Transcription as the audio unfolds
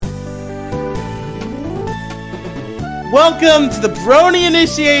Welcome to the Brony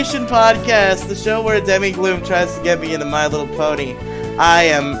Initiation Podcast, the show where Demi Gloom tries to get me into My Little Pony. I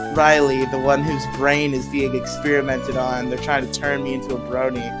am Riley, the one whose brain is being experimented on. They're trying to turn me into a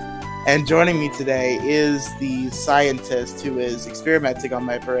brony. And joining me today is the scientist who is experimenting on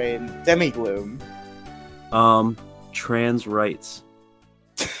my brain, Demi Gloom. Trans rights.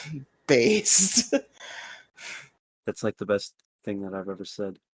 Based. That's like the best thing that I've ever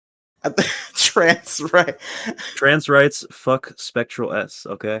said. Trans rights, fuck Spectral S,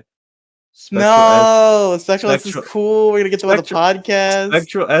 okay? Spectral S is cool. We're gonna get them on the podcast.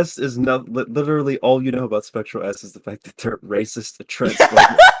 Spectral S is literally all you know about Spectral S is the fact that they're racist and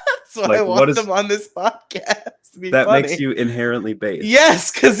transphobic. So I want them on this podcast. That funny. Makes you inherently based. Yes,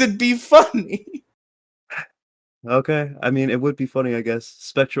 because it'd be funny. Okay, I mean, it would be funny, I guess.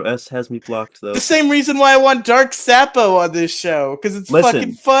 Spectral S has me blocked, though. The same reason why I want Dark Sapo on this show, because it's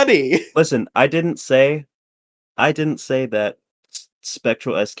fucking funny. Listen, I didn't say that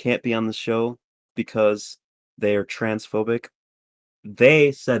Spectral S can't be on the show because they are transphobic.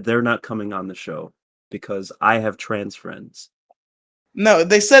 They said they're not coming on the show because I have trans friends. No,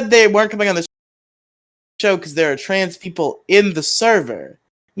 they said they weren't coming on the show because there are trans people in the server.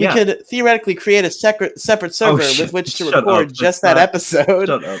 We could theoretically create a separate server with which to record just that episode.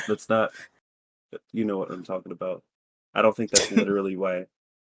 Shut up. That's not... You know what I'm talking about. I don't think that's literally why.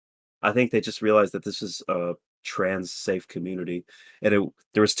 I think they just realized that this is a trans-safe community, and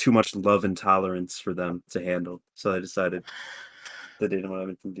there was too much love and tolerance for them to handle. So they decided that they didn't want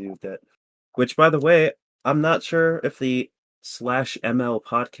anything to do with that. Which, by the way, I'm not sure if the /ML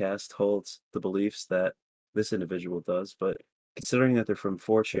podcast holds the beliefs that this individual does, but considering that they're from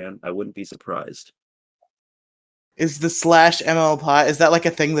 4chan, I wouldn't be surprised. Is the /ML pod, is that like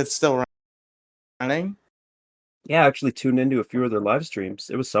a thing that's still running? Yeah, I actually tuned into a few of their live streams.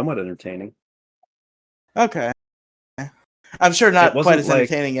 It was somewhat entertaining. Okay. I'm sure not quite as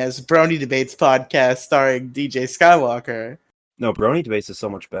entertaining as Brony Debates podcast starring DJ Skywalker. No, Brony Debates is so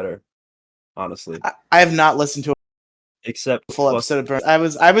much better, honestly. I have not listened to a full episode of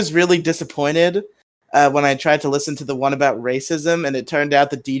Brony. I was really disappointed when I tried to listen to the one about racism, and it turned out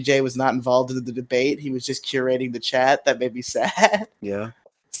the DJ was not involved in the debate. He was just curating the chat. That made me sad. Yeah.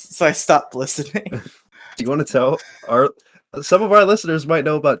 So I stopped listening. Do you want to tell some of our listeners might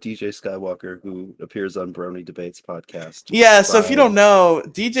know about DJ Skywalker, who appears on Brony Debates podcast. Yeah, so if you don't know,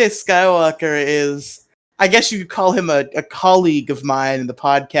 DJ Skywalker is, I guess you could call him a colleague of mine in the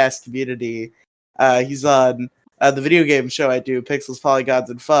podcast community. He's on the video game show I do, Pixels, Polygons,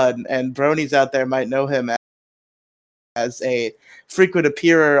 and Fun, and Bronies out there might know him as a frequent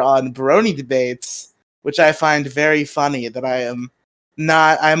appearer on Brony Debates, which I find very funny that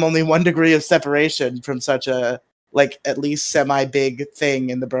I'm only 1 degree of separation from such a, at least semi-big thing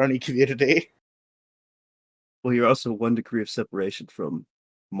in the Brony community. Well, you're also 1 degree of separation from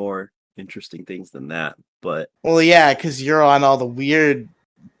more interesting things than that, but... Well, yeah, because you're on all the weird,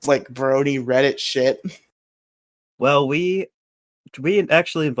 Brony Reddit shit. Well, we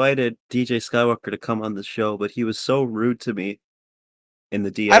actually invited DJ Skywalker to come on the show, but he was so rude to me in the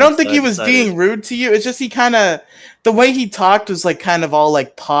DM. I don't think he was being rude to you. It's just the way he talked was kind of all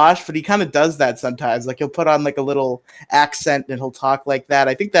posh, but he kind of does that sometimes. He'll put on a little accent and he'll talk like that.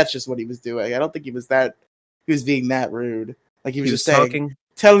 I think that's just what he was doing. I don't think he was being that rude. He was just saying,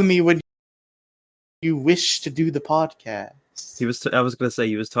 telling me when you wish to do the podcast. I was going to say,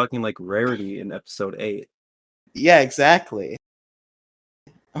 he was talking like Rarity in episode 8. Yeah, exactly.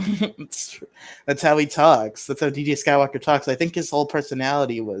 That's how he talks. That's how DJ Skywalker talks. I think his whole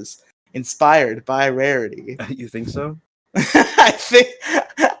personality was inspired by Rarity. You think so? I think...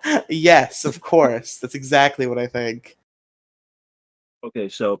 Yes, of course. That's exactly what I think. Okay,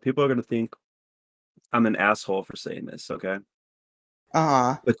 so people are going to think I'm an asshole for saying this, okay?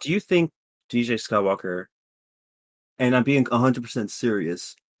 Uh-huh. But do you think DJ Skywalker, and I'm being 100%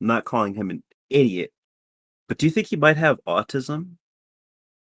 serious, I'm not calling him an idiot, but do you think he might have autism?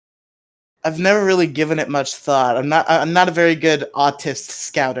 I've never really given it much thought. I'm not a very good autist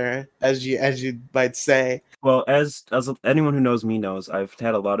scouter, as you might say. Well, as anyone who knows me knows, I've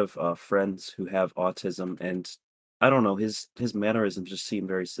had a lot of friends who have autism, and I don't know, his mannerisms just seem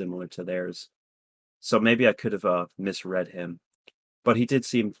very similar to theirs. So maybe I could have misread him, but he did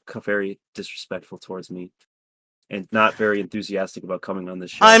seem very disrespectful towards me, and not very enthusiastic about coming on the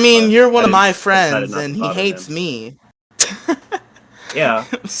show. I mean, you're one of my friends, and he hates me. Yeah.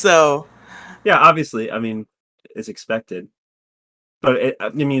 So. Yeah, obviously. I mean, it's expected. But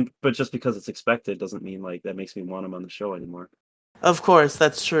but just because it's expected doesn't mean that makes me want him on the show anymore. Of course,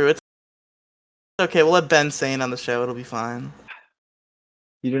 that's true. It's okay. We'll let Ben Sane on the show. It'll be fine.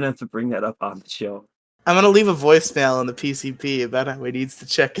 You didn't have to bring that up on the show. I'm gonna leave a voicemail on the PCP about how he needs to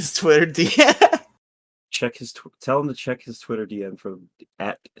check his Twitter DM. Tell him to check his Twitter DM from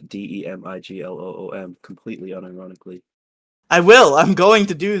at DEMIGLOOM completely unironically. I will. I'm going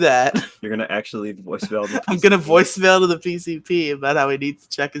to do that. You're gonna actually leave a voicemail to the PCP? I'm gonna voicemail to the PCP about how he needs to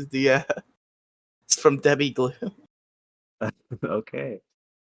check his DM. It's from Debbie Glue. Okay.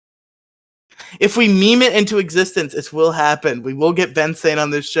 If we meme it into existence, it will happen. We will get Ben Saint on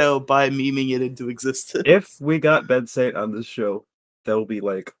this show by memeing it into existence. If we got Ben Saint on this show, that will be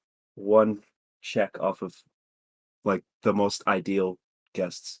like one check off of like the most ideal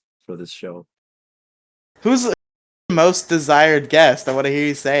guests for this show. Who's the most desired guest? I want to hear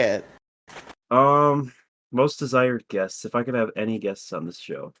you say it. Most desired guests. If I could have any guests on this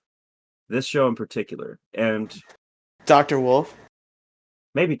show in particular, and Dr. Wolf.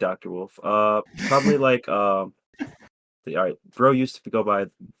 Maybe Dr. Wolf. Probably like all right. Bro used to go by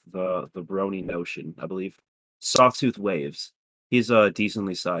the Brony Notion, I believe. Sawtooth Waves. He's a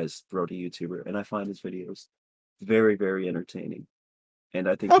decently sized Brody YouTuber, and I find his videos very, very entertaining. And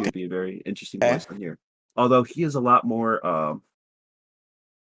I think he would be a very interesting voice on here. Although he is a lot more,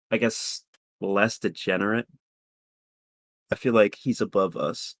 I guess, less degenerate. I feel like he's above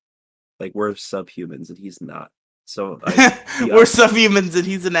us. Like we're subhumans, and he's not. So we're subhumans, and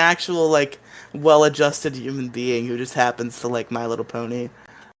he's an actual like well-adjusted human being who just happens to like My Little Pony.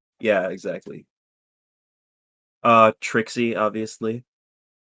 Yeah, exactly. Trixie, obviously.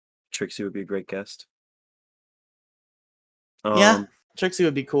 Trixie would be a great guest. Yeah, Trixie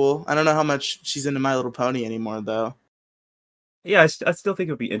would be cool. I don't know how much she's into My Little Pony anymore, though. Yeah, I still think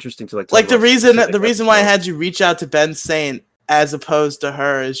it would be interesting to like the reason why I had you reach out to Ben Saint as opposed to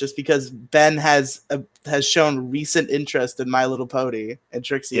her is just because Ben has shown recent interest in My Little Pony, and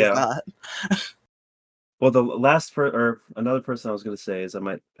Trixie is not. Well, the another person I was going to say is I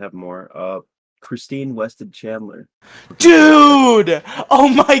might have more. Christine Weston Chandler. Dude! Oh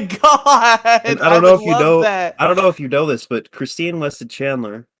my god! And I don't know if you know that. I don't know if you know this, but Christine Weston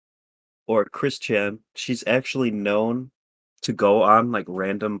Chandler, or Chris Chan, she's actually known to go on like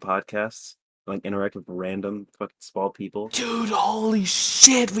random podcasts, like interact with random fucking small people. Dude, holy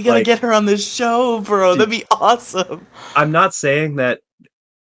shit! We gotta get her on this show, bro. Dude, that'd be awesome. I'm not saying that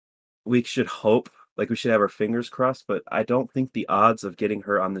we should hope. Like, we should have our fingers crossed, but I don't think the odds of getting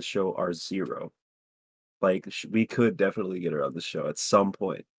her on the show are zero. Like, we could definitely get her on the show at some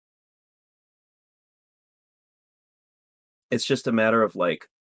point. It's just a matter of, like,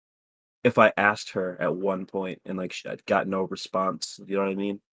 if I asked her at one point and, like, I got no response, you know what I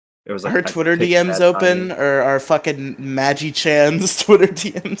mean? It was like her Twitter DMs open, or our fucking Maggie Chan's Twitter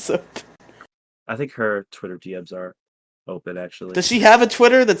DMs open? I think her Twitter DMs are open, actually. Does she have a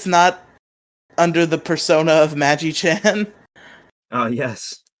Twitter that's not under the persona of Maggie Chan?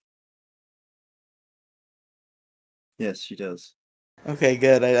 Yes. Yes, she does. Okay,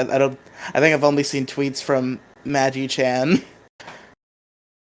 good. I think I've only seen tweets from Maggie Chan.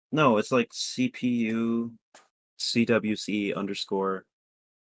 No, it's like CPU CWC _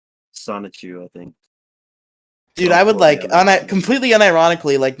 Sonichu, I think. Dude, I would like completely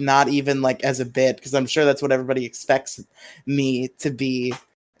unironically, like not even like as a bit, because I'm sure that's what everybody expects me to be.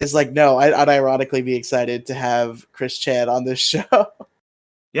 Is like, no, I'd unironically be excited to have Chris Chan on this show.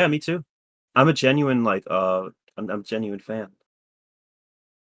 Yeah, me too. I'm a genuine I'm a genuine fan.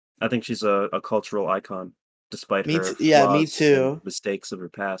 I think she's a cultural icon, despite her flaws me too. and mistakes of her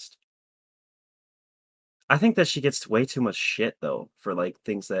past. I think that she gets way too much shit though for like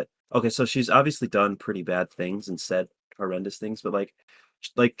things that. Okay, so she's obviously done pretty bad things and said horrendous things, but like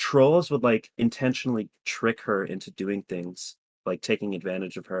trolls would like intentionally trick her into doing things, like taking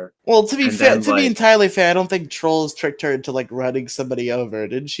advantage of her. Well, to be fair, be entirely fair, I don't think trolls tricked her into like running somebody over.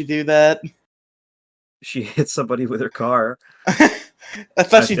 Didn't she do that? She hit somebody with her car. I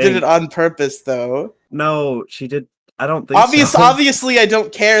thought she did it on purpose, though. No, she did. I don't think so. Obviously, I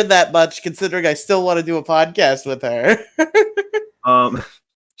don't care that much, considering I still want to do a podcast with her.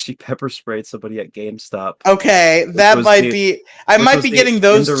 She pepper sprayed somebody at GameStop. Okay, that might be. I might be getting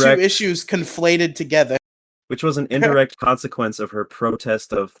those two issues conflated together. Which was an indirect consequence of her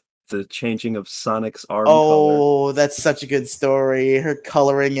protest of the changing of Sonic's arm color. Oh, that's such a good story. Her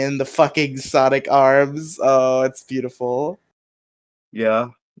coloring in the fucking Sonic arms. Oh, it's beautiful. Yeah,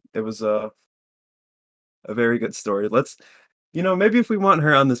 it was a very good story. Maybe if we want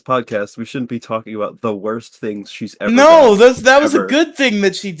her on this podcast, we shouldn't be talking about the worst things she's ever done. That was a good thing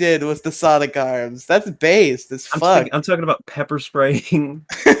that she did with the Sonic arms. That's based as fuck. I'm talking about pepper spraying,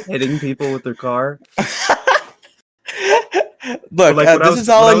 hitting people with their car. Look, this is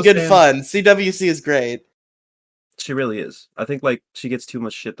all in good fun. CWC is great. She really is. I think like she gets too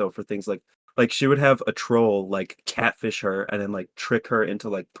much shit though for things like Like she would have a troll like catfish her and then like trick her into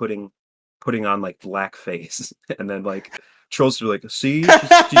like putting on like blackface, and then like trolls were like, "See, she's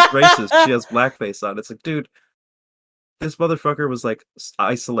racist. She has blackface on." It's like, dude, this motherfucker was like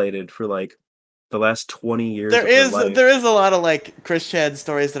isolated for like the last 20 years There of her is life. there is a lot of like Chris Chan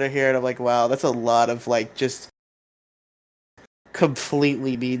stories that are here, and I'm like, wow, that's a lot of like just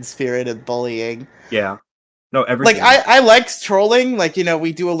completely mean-spirited bullying. Yeah, no, Like everything. I like trolling, like, you know,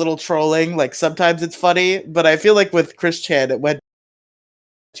 we do a little trolling, like sometimes it's funny, but I feel like with Chris Chan it went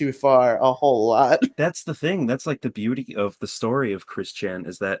too far a whole lot. That's the thing. That's like the beauty of the story of Chris Chan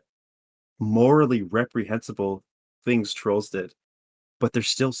is that morally reprehensible things trolls did, but they're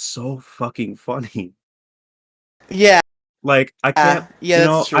still so fucking funny. Yeah, Like I can't, yeah,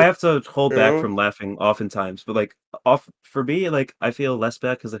 that's I true. have to hold back from laughing oftentimes, but like off for me, like I feel less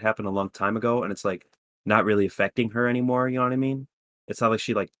bad because it happened a long time ago, and it's like not really affecting her anymore. You know what I mean? It's not like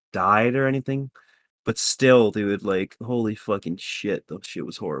she like died or anything, but still, dude, like holy fucking shit, that shit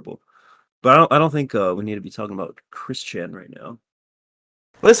was horrible. But I don't think we need to be talking about Chris Chan right now.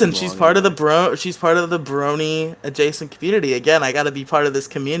 Too Listen, long anyway. she's part of the Brony adjacent community. Again, I got to be part of this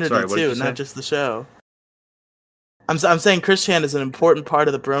community Sorry, what did too, you not say? just the show. I'm saying Chris Chan is an important part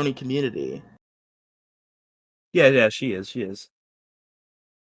of the Brony community. Yeah, yeah, she is, she is.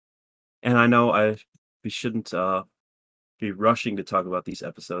 And I know we shouldn't be rushing to talk about these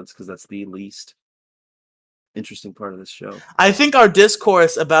episodes because that's the least interesting part of this show. I think our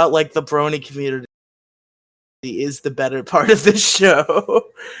discourse about like the Brony community is the better part of this show.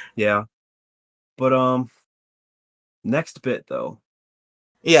 Yeah. But next bit though.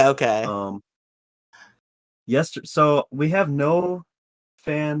 Yeah, okay. Um so we have no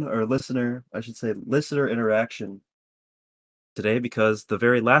fan or listener, I should say listener interaction today because the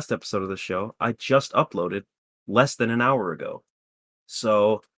very last episode of the show I just uploaded less than an hour ago.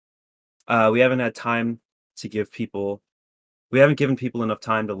 So we haven't had time to we haven't given people enough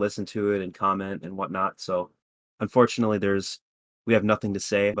time to listen to it and comment and whatnot. So unfortunately we have nothing to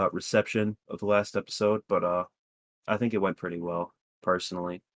say about reception of the last episode, but I think it went pretty well,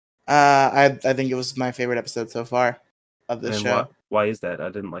 personally. I think it was my favorite episode so far of this And show. why is that? I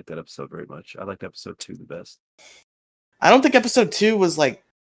didn't like that episode very much. I liked episode 2 the best. I don't think episode 2 was like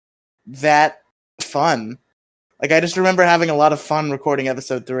that fun. Like I just remember having a lot of fun recording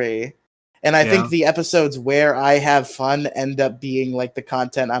episode 3. And I think Yeah, the episodes where I have fun end up being like the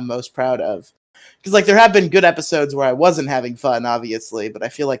content I'm most proud of. Because like there have been good episodes where I wasn't having fun, obviously, but I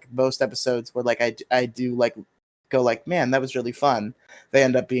feel like most episodes where like I do like go like, man, that was really fun. They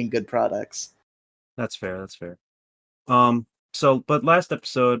end up being good products. that's fair. That's fair. But last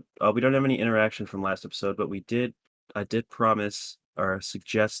episode, we don't have any interaction from last episode, but I did promise or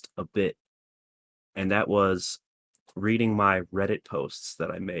suggest a bit, and that was reading my Reddit posts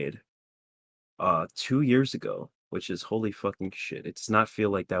that I made 2 years ago, which is holy fucking shit. It does not feel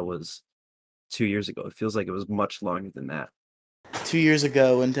like that was 2 years ago. It feels like it was much longer than that. 2 years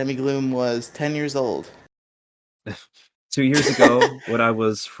ago when Demi Gloom was 10 years old. 2 years ago when I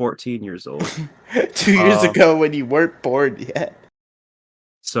was 14 years old. 2 years Uh, ago when you weren't born yet.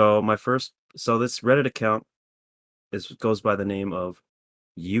 so this Reddit account goes by the name of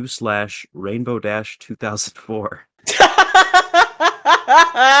u/rainbow-2004, which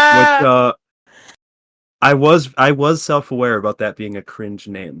I was self-aware about that being a cringe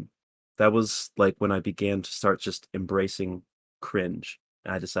name. That was like when I began to start just embracing cringe.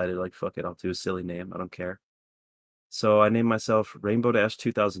 And I decided like fuck it, I'll do a silly name. I don't care. So I named myself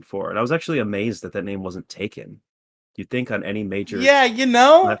Rainbow-2004, and I was actually amazed that name wasn't taken. You'd think on any major Yeah, you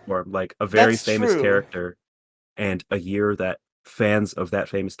know, platform, like a very that's famous true. character and a year that fans of that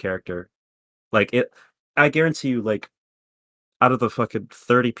famous character, like it, I guarantee you, like out of the fucking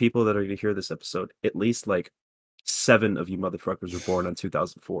 30 people that are going to hear this episode, at least like 7 of you motherfuckers were born in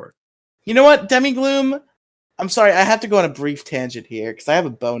 2004. You know what, Demi Gloom? I'm sorry, I have to go on a brief tangent here because I have a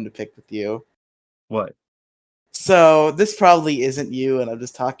bone to pick with you. What? So this probably isn't you, and I'm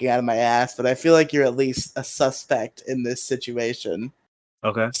just talking out of my ass, but I feel like you're at least a suspect in this situation.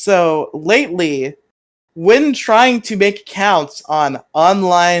 Okay. So lately, when trying to make accounts on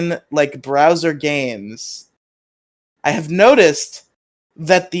online like browser games, I have noticed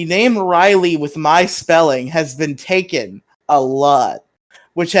that the name Riley with my spelling has been taken a lot,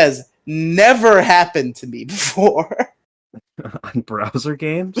 which has never happened to me before. On browser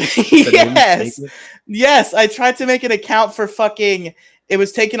games? The name was Yes. taken? Yes, I tried to make an account for fucking it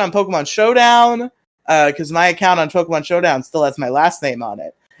was taken on Pokemon Showdown cuz my account on Pokemon Showdown still has my last name on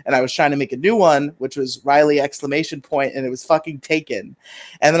it. And I was trying to make a new one, which was Riley ! And it was fucking taken.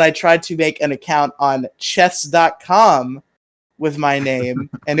 And then I tried to make an account on chess.com, with my name,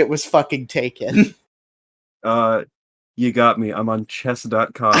 and it was fucking taken. You got me. I'm on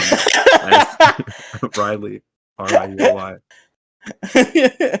chess.com. Riley. Riuy.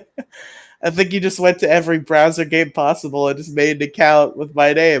 I think you just went to every browser game possible and just made an account with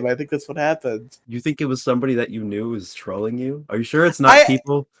my name. I think that's what happened. You think it was somebody that you knew was trolling you? Are you sure it's not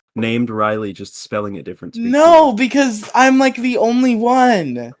people named Riley just spelling it different? No, cool? Because I'm like the only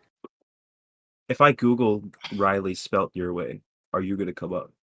one. If I Google Riley spelt your way, are you gonna come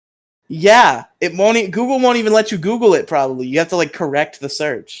up? Yeah, it won't. Google won't even let you Google it. Probably you have to like correct the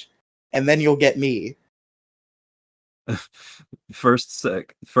search, and then you'll get me. First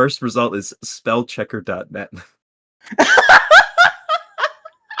result is spellchecker.net.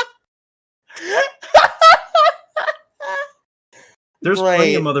 There's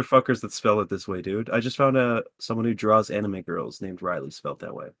plenty of motherfuckers that spell it this way, dude. I just found someone who draws anime girls named Riley spelled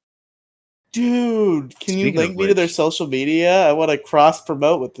that way. Dude, can you link me to their social media? I want to cross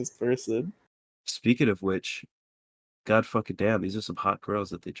promote with this person. Speaking of which, god fucking damn, these are some hot girls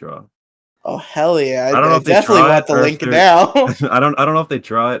that they draw. Oh hell yeah! I don't know if they definitely want the link now. I don't know if they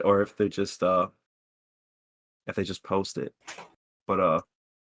draw it or if they just post it. But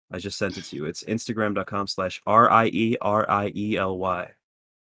I just sent it to you. It's instagram.com/RIERIELY.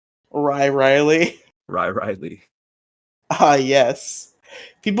 Riley. Riley. Ah, yes.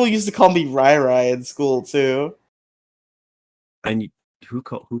 People used to call me Rai in school too. And who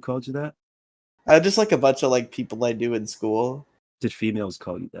called you that? Just like a bunch of like people I knew in school. Did females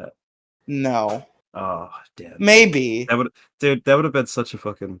call you that? No. Oh damn. Maybe. That would have been such a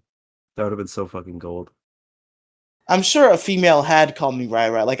fucking. That would have been so fucking gold. I'm sure a female had called me Rai.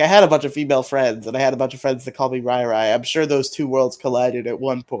 Like I had a bunch of female friends, and I had a bunch of friends that called me Rai. I'm sure those two worlds collided at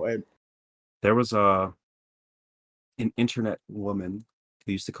one point. There was an internet woman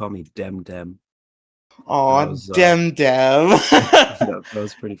who used to call me Dem. Oh, Dem. That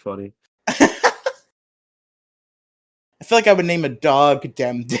was pretty funny. I feel like I would name a dog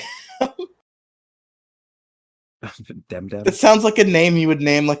Dem. Dem. It sounds like a name you would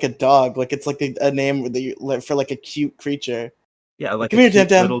name like a dog. Like it's like a name for like a cute creature. Yeah, like come a here, cute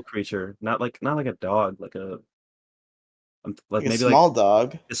Dem. little creature, not like a dog, like maybe a small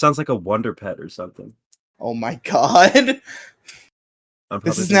dog. It sounds like a Wonder Pet or something. Oh my god!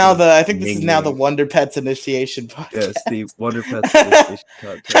 This is now the Wonder Pets initiation podcast. Yes, the Wonder Pets initiation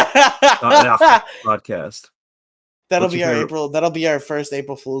podcast. That'll be our first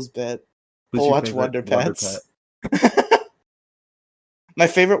April Fool's bit. We'll watch Wonder Pets. My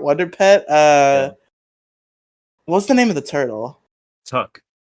favorite Wonder Pet. What's the name of the turtle? Tuck.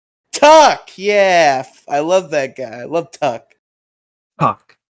 Yeah, I love that guy. I love Tuck.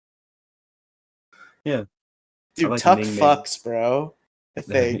 Yeah, dude, like Tuck fucks, bro. I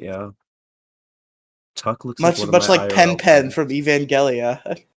think. Yeah. Tuck looks much like Pen from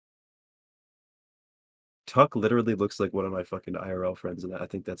Evangelia. Tuck literally looks like one of my fucking IRL friends, and I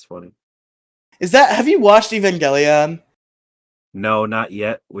think that's funny. Have you watched Evangelion? No, not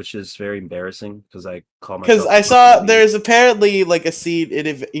yet, which is very embarrassing because I call myself. Because I saw there's apparently like a scene in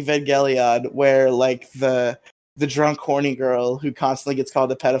Evangelion where like the drunk horny girl who constantly gets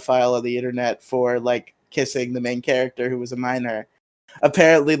called a pedophile on the internet for like kissing the main character who was a minor.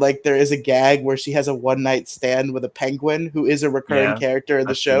 Apparently, like there is a gag where she has a one night stand with a penguin who is a recurring character in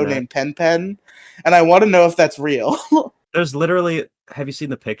the show named Pen, and I want to know if that's real. There's literally. Have you seen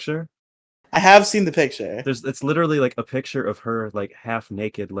the picture? I have seen the picture. It's literally like a picture of her like half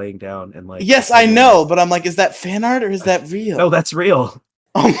naked laying down and like. Yes, I know, but I'm like, is that fan art or is that real? No, that's real.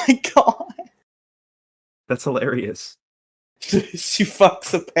 Oh my god. That's hilarious. She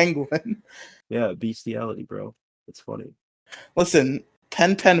fucks a penguin. Yeah, bestiality, bro. It's funny. Listen,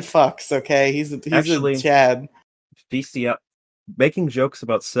 Pen fucks, okay? He's actually, a Chad. Making jokes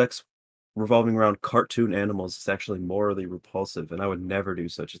about sex revolving around cartoon animals is actually morally repulsive, and I would never do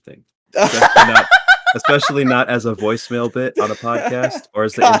such a thing. Especially not as a voicemail bit on a podcast or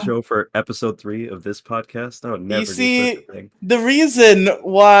as the intro for episode 3 of this podcast. I would never do such a thing. The reason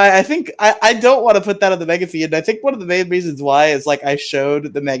why I think I don't want to put that on the mega feed, and I think one of the main reasons why is like I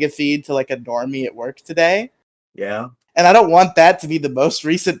showed the mega feed to like a normie at work today. Yeah. And I don't want that to be the most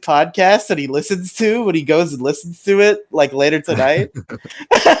recent podcast that he listens to when he goes and listens to it like later tonight.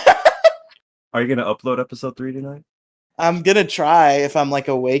 Are you going to upload episode 3 tonight? I'm going to try if I'm like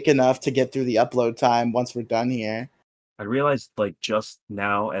awake enough to get through the upload time once we're done here. I realized like just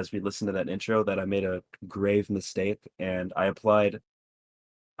now as we listened to that intro that I made a grave mistake and I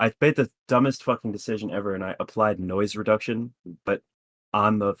made the dumbest fucking decision ever and I applied noise reduction, but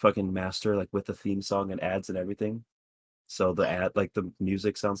on the fucking master, like with the theme song and ads and everything. So the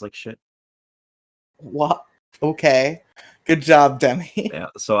music sounds like shit. What? Okay. Good job, Demi. Yeah,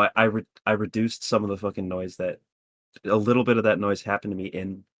 so I reduced some of the fucking noise that a little bit of that noise happened to me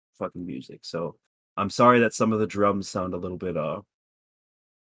in fucking music. So I'm sorry that some of the drums sound a little bit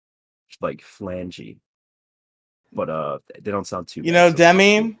like flangey, but they don't sound too You bad. know, So fuck you.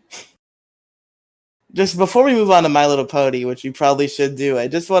 Demi, just before we move on to My Little Pony, which we probably should do, I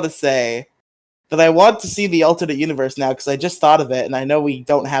just want to say that I want to see the alternate universe now because I just thought of it, and I know we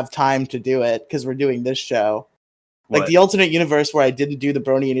don't have time to do it because we're doing this show. Like What? the alternate universe where I didn't do the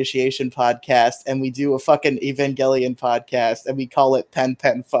Brony Initiation podcast, and we do a fucking Evangelion podcast, and we call it Pen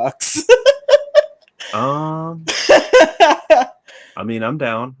Pen Fucks. I mean, I'm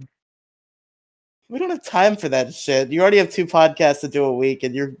down. We don't have time for that shit. You already have 2 podcasts to do a week,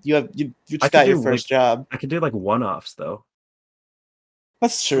 and you just got your first job. I could do like one-offs though.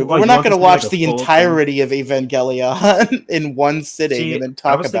 That's true, but Like, we're not going to watch like, a the full entirety of Evangelion in one sitting See, and then I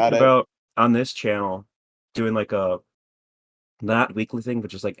talk was about thinking it. about on this channel doing like a not weekly thing, but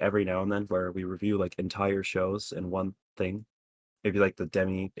just like every now and then where we review like entire shows in one thing. Maybe like the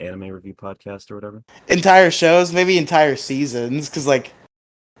Demi Anime Review podcast or whatever. Entire shows, maybe entire seasons, because like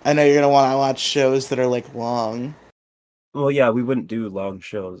I know you're going to want to watch shows that are like long. Well, yeah, we wouldn't do long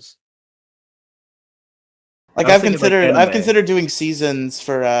shows. Like I was I've thinking, like, considered anime. doing seasons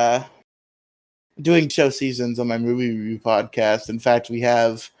for doing show seasons on my movie review podcast. In fact, we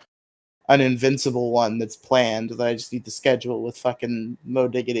have an Invincible one that's planned that I just need to schedule with fucking Mo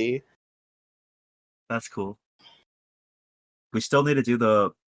Diggity. That's cool. We still need to do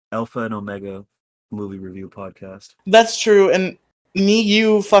the Alpha and Omega movie review podcast. That's true, and me,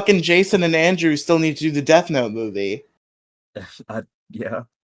 you, fucking Jason, and Andrew still need to do the Death Note movie. Yeah.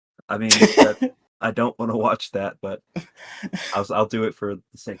 I mean, I don't want to watch that, but I'll do it for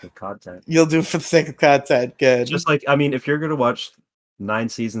the sake of content. You'll do it for the sake of content, good. Just like, I mean, if you're gonna watch 9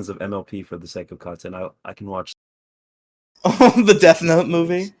 seasons of MLP for the sake of content, I can watch the Death Note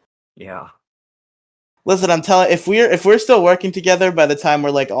movie. Yeah. Listen, I'm telling. If we're still working together by the time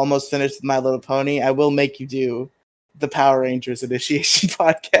we're like almost finished with My Little Pony, I will make you do the Power Rangers Initiation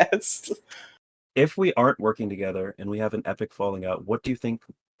podcast. If we aren't working together and we have an epic falling out, what do you think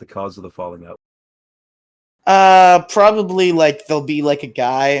the cause of the falling out? Probably like there'll be like a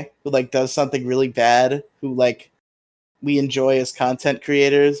guy who like does something really bad who like we enjoy as content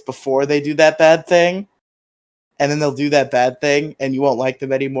creators before they do that bad thing. And then they'll do that bad thing and you won't like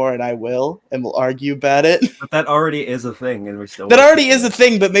them anymore and I will and we'll argue about it. But that already is a thing and we still That already is a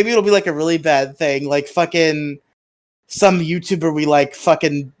thing, but maybe it'll be like a really bad thing, like fucking some YouTuber we like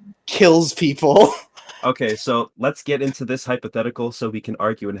fucking kills people. Okay, so let's get into this hypothetical so we can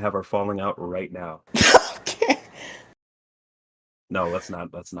argue and have our falling out right now. Okay. No, let's not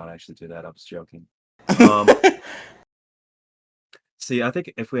actually do that. I was joking. See, I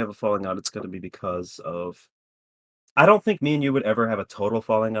think if we have a falling out, it's going to be because of... I don't think me and you would ever have a total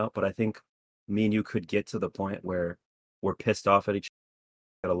falling out, but I think me and you could get to the point where we're pissed off at each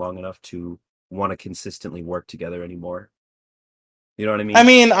other long enough to want to consistently work together anymore. You know what I mean? I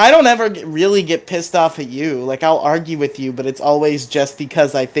mean, I don't ever really get pissed off at you. Like, I'll argue with you, but it's always just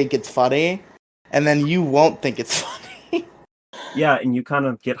because I think it's funny, and then you won't think it's funny. Yeah, and you kind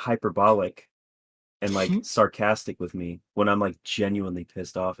of get hyperbolic and like sarcastic with me when I'm like genuinely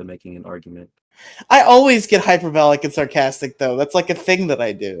pissed off and making an argument. I always get hyperbolic and sarcastic, though. That's like a thing that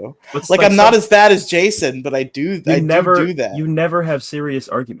I do. Like I'm not as bad as Jason, but I do. Do that. You never have serious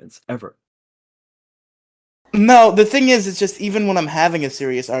arguments ever. No, the thing is, it's just even when I'm having a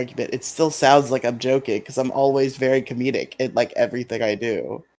serious argument, it still sounds like I'm joking because I'm always very comedic in like everything I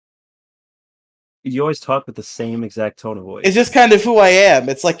do. You always talk with the same exact tone of voice. It's just kind of who I am.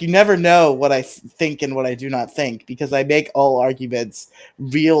 It's like you never know what I think and what I do not think because I make all arguments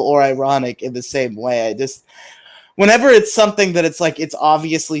real or ironic in the same way. I just, whenever it's something that it's like it's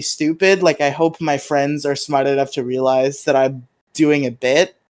obviously stupid, like I hope my friends are smart enough to realize that I'm doing a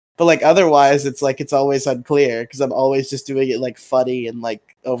bit. But like otherwise, it's like it's always unclear because I'm always just doing it like funny and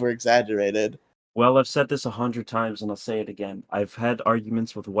like over exaggerated. Well, I've said this 100 times and I'll say it again. I've had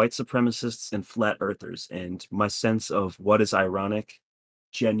arguments with white supremacists and flat earthers, and my sense of what is ironic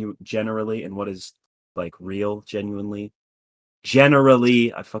generally and what is like real generally,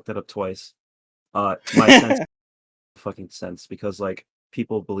 I fucked that up twice. My sense fucking sense because like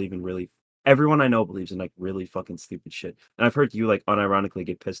people believe in really, everyone I know believes in like really fucking stupid shit. And I've heard you like unironically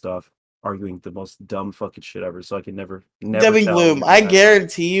get pissed off arguing the most dumb fucking shit ever, so I can never Debbie Bloom, I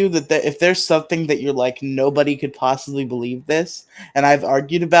guarantee you that if there's something that you're like, nobody could possibly believe this, and I've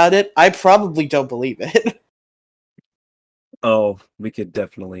argued about it, I probably don't believe it. Oh, we could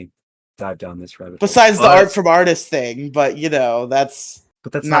definitely dive down this rabbit hole. Besides the art from artist thing, but you know, that's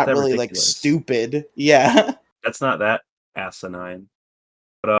But that's not not that really like ridiculous. stupid. Yeah. That's not that asinine.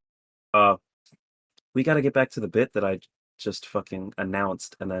 But we got to get back to the bit that I just fucking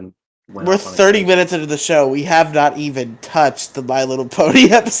announced and then went We're off on a 30 tangent. minutes into the show. We have not even touched the My Little Pony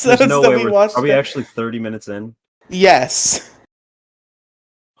episodes There's no that way we watched. Are we actually 30 minutes in? Yes.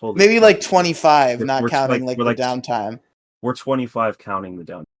 Holy Maybe fuck. like 25, not We're counting like- the we're like- downtime. We're 25 counting the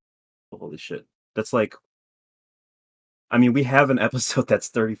down. Holy shit. That's like, I mean, we have an episode that's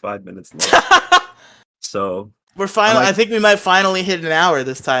 35 minutes long. So We're finally. like- I think we might finally hit an hour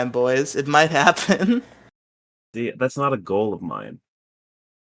this time, boys. It might happen. that's not a goal of mine.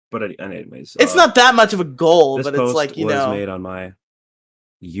 But anyways, It's not that much of a goal, this but it's post like, you was know. made on my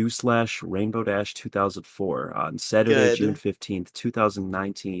u/rainbow-2004 on Saturday, Good. June 15th,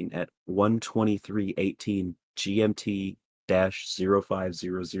 2019 at 1:23:18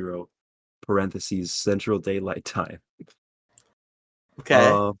 GMT-0500 parentheses Central Daylight Time.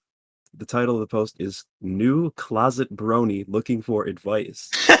 Okay. The title of the post is New Closet Brony Looking for Advice.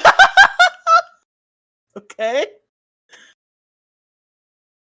 Okay.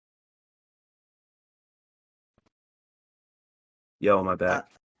 Yo, am I back?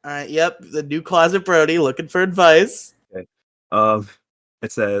 All right. Yep. The new closet Brody looking for advice. Okay.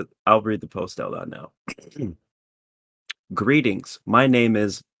 It says, I'll read the post out loud now. Greetings. My name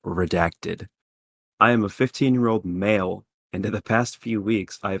is Redacted. I am a 15-year-old male, and in the past few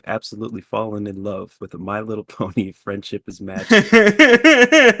weeks, I have absolutely fallen in love with a My Little Pony Friendship is Magic.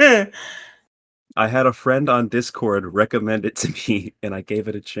 I had a friend on Discord recommend it to me, and I gave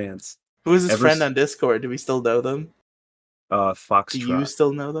it a chance. Who is this friend on Discord? Do we still know them? Foxtrot. Do you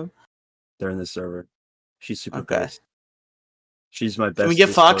still know them? They're in the server. She's super Okay. pissed. She's my best. Can we get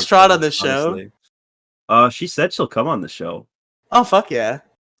Discord Foxtrot friend, on the show? Honestly. She said she'll come on the show. Oh, fuck yeah.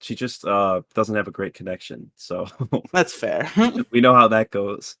 She just doesn't have a great connection, so That's fair. we know how that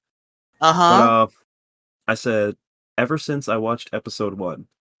goes. Uh-huh. But I said, ever since I watched episode 1,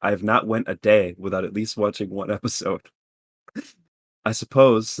 I have not went a day without at least watching one episode. I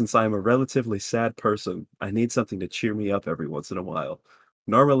suppose, since I am a relatively sad person, I need something to cheer me up every once in a while.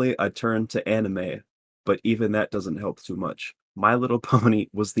 Normally, I turn to anime, but even that doesn't help too much. My Little Pony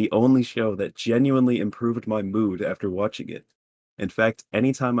was the only show that genuinely improved my mood after watching it. In fact,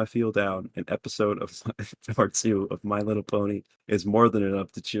 anytime I feel down, an episode of or two of My Little Pony is more than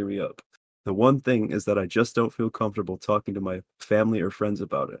enough to cheer me up. The one thing is that I just don't feel comfortable talking to my family or friends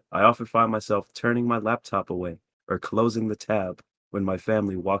about it. I often find myself turning my laptop away or closing the tab when my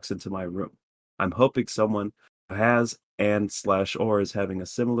family walks into my room. I'm hoping someone who has or is having a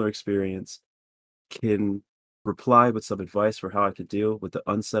similar experience can reply with some advice for how I could deal with the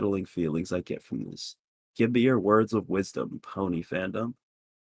unsettling feelings I get from this. Give me your words of wisdom, Pony fandom.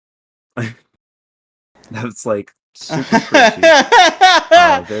 That's like super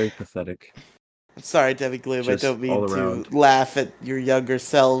cringy. Very pathetic. Sorry, Debbie Gloom. I Just don't mean all to around. laugh at your younger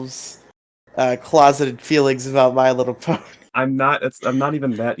selves' closeted feelings about My Little Pony. I'm not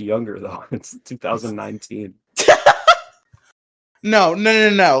even that younger though. It's 2019.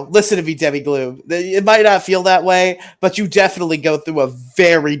 No. Listen to me, Debbie Gloom. It might not feel that way, but you definitely go through a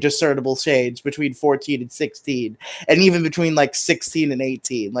very discernible change between 14 and 16, and even between like 16 and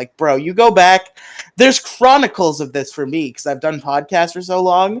 18. Like, bro, you go back. There's chronicles of this for me because I've done podcasts for so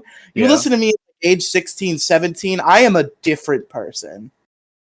long. You listen to me at age 16, 17, I am a different person.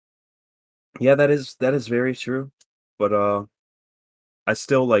 Yeah, that is very true. But I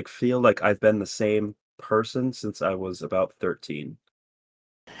still like feel like I've been the same person since I was about 13.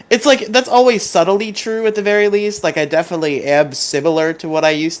 It's like that's always subtly true at the very least. Like I definitely am similar to what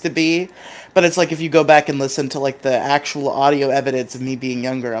I used to be, but it's like if you go back and listen to like the actual audio evidence of me being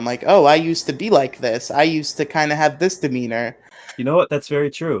younger, I'm like, oh, I used to be like this. I used to kind of have this demeanor. You know what? That's very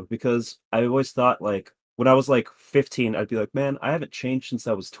true because I always thought like when I was like 15, I'd be like, man, I haven't changed since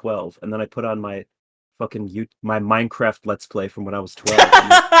I was 12, and then I put on my fucking my Minecraft Let's Play from when I was 12.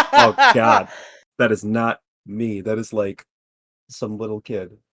 Oh god, that is not me. That is like some little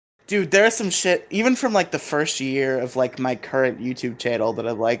kid. Dude, there's some shit, even from like the first year of like my current YouTube channel that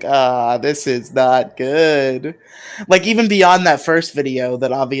I'm like, this is not good. Like even beyond that first video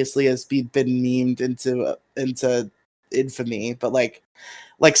that obviously has been memed into infamy, but like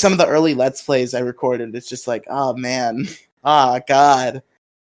some of the early Let's Plays I recorded, it's just like, oh man, god.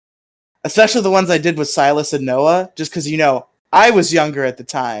 Especially the ones I did with Silas and Noah, just because, you know, I was younger at the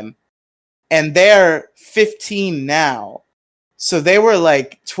time, and they're 15 now. So they were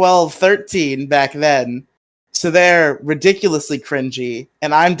like 12, 13 back then. So they're ridiculously cringy,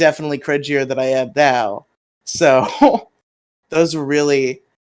 and I'm definitely cringier than I am now. So those were really...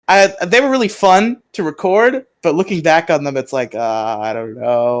 they were really fun to record, but looking back on them, it's like, I don't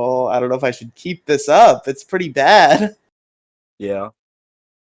know. I don't know if I should keep this up. It's pretty bad. Yeah.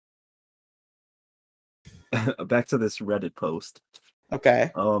 Back to this Reddit post.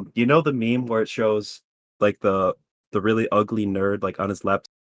 Okay. You know the meme where it shows like the really ugly nerd like on his laptop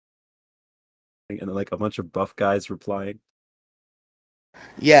and then like a bunch of buff guys replying?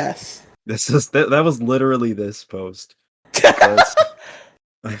 Yes. That was literally this post. Because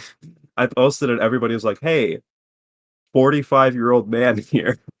I posted it, everybody was like, "Hey, 45-year-old man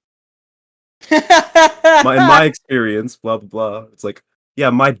here." In my experience, blah blah blah. It's like, yeah,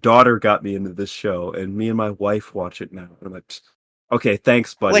 my daughter got me into this show, and me and my wife watch it now. And I'm like, okay,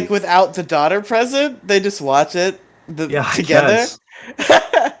 thanks, buddy. Like without the daughter present, they just watch it Yeah, together.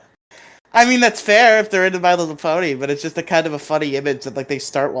 I mean, that's fair if they're into My Little Pony, but it's just a kind of a funny image that like they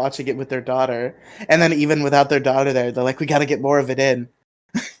start watching it with their daughter, and then even without their daughter there, they're like, we got to get more of it in.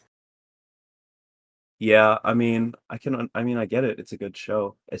 Yeah, I mean, I get it. It's a good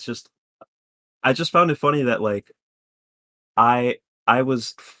show. It's just, I just found it funny that like I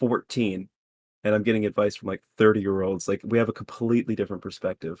was 14 and I'm getting advice from like 30-year-olds. Like we have a completely different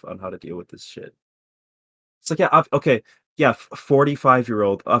perspective on how to deal with this shit. It's like, yeah, okay, yeah,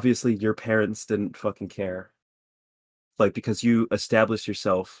 45-year-old. Obviously, your parents didn't fucking care, like because you established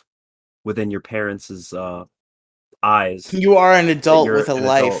yourself within your parents' eyes. You are an That adult you're with a an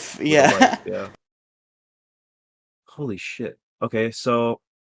adult life. with a Yeah. life. Yeah. Holy shit. Okay, so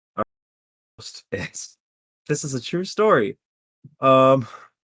our post is this is a true story. Um,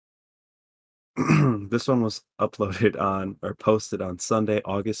 this one was uploaded on or posted on Sunday,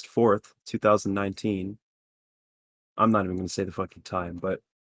 August 4th, 2019. I'm not even going to say the fucking time, but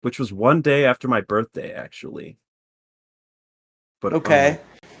which was one day after my birthday, actually. But Okay.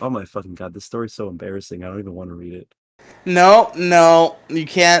 oh my fucking god, this story's so embarrassing. I don't even want to read it. No, you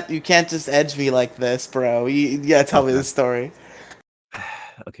can't just edge me like this, bro. You gotta tell me Okay. the story.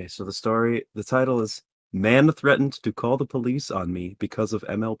 Okay, so the title is "Man Threatened to Call the Police on Me Because of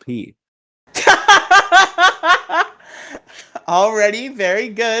MLP." Already very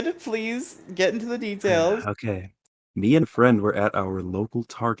good. Please get into the details. Okay. Me and a friend were at our local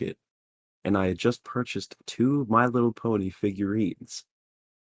Target, and I had just purchased 2 My Little Pony figurines.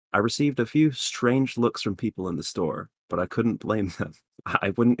 I received a few strange looks from people in the store, but I couldn't blame them.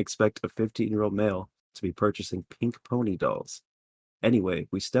 I wouldn't expect a 15-year-old male to be purchasing pink pony dolls. Anyway,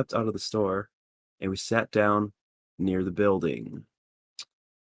 we stepped out of the store, and we sat down near the building.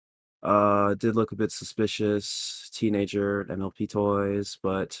 It did look a bit suspicious, teenager, MLP toys,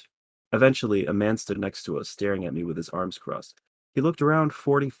 but eventually a man stood next to us, staring at me with his arms crossed. He looked around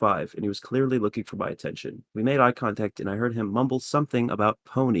 45, and he was clearly looking for my attention. We made eye contact, and I heard him mumble something about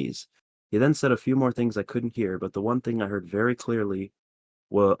ponies. He then said a few more things I couldn't hear, but the one thing I heard very clearly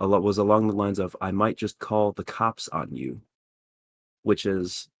was along the lines of, "I might just call the cops on you," which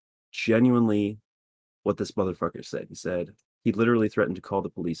is genuinely what this motherfucker said. He said, he literally threatened to call the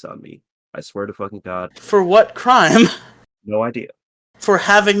police on me. I swear to fucking God. For what crime? No idea. For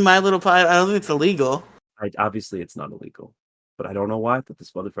having My Little Pony? I don't think it's illegal. Obviously, it's not illegal, but I don't know why. But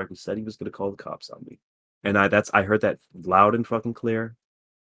this motherfucker said he was going to call the cops on me, and I heard that loud and fucking clear,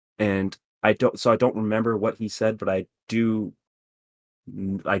 and I don't remember what he said, but I did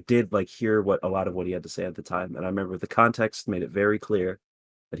like hear a lot of what he had to say at the time, and I remember the context made it very clear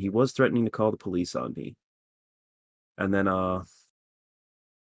that he was threatening to call the police on me, and then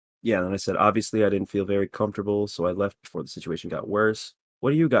yeah, and then I said, obviously, I didn't feel very comfortable, so I left before the situation got worse. What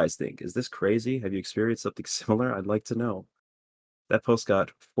do you guys think? Is this crazy? Have you experienced something similar? I'd like to know. That post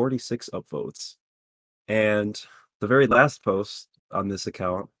got 46 upvotes. And the very last post on this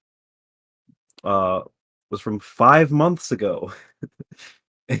account was from 5 months ago.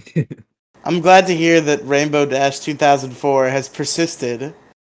 I'm glad to hear that Rainbow Dash 2004 has persisted.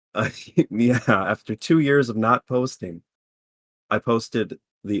 Yeah, after 2 years of not posting, I posted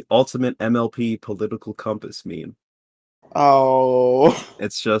the ultimate MLP political compass meme. Oh.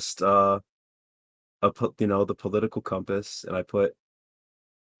 It's just the political compass, and I put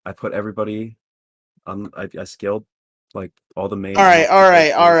everybody on. I scaled like all the main. All right.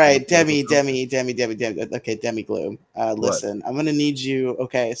 Political compass. Demi. Okay, Demi Gloom. What? Listen, I'm gonna need you.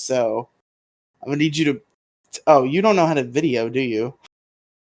 Okay, so I'm gonna need you to. Oh, you don't know how to video, do you?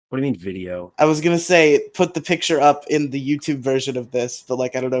 What do you mean video? I was gonna say put the picture up in the YouTube version of this, but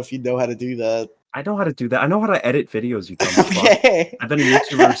like I don't know if you know how to do that. I know how to do that. I know how to edit videos. You dumb fuck. Okay. I've been a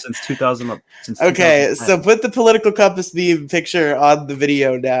YouTuber since 2000. Okay, so put the political compass meme picture on the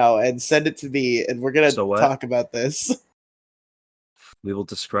video now and send it to me, and we're gonna talk about this. We will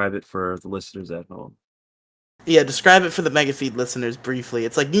describe it for the listeners at home. Yeah, describe it for the Megafeed listeners briefly.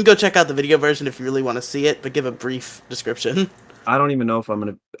 It's like you can go check out the video version if you really want to see it, but give a brief description. I don't even know if I'm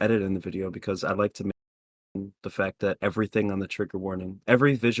going to edit in the video because I like to make the fact that everything on the trigger warning,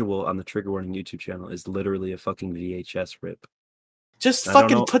 every visual on the trigger warning YouTube channel is literally a fucking VHS rip. Just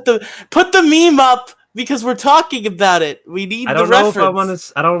fucking put the meme up because we're talking about it. We need the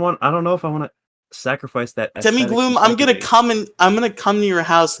reference. I don't know if I want to sacrifice that. Demi Gloom, I'm gonna come to your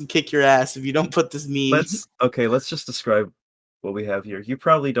house and kick your ass if you don't put this meme. Let's just describe what we have here. You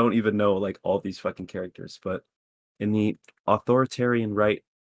probably don't even know like all these fucking characters, but in the authoritarian right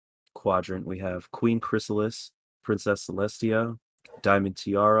quadrant, we have Queen Chrysalis, Princess Celestia, Diamond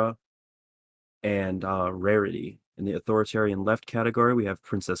Tiara, and Rarity. In the authoritarian left category, we have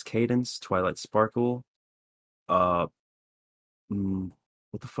Princess Cadence, Twilight Sparkle, what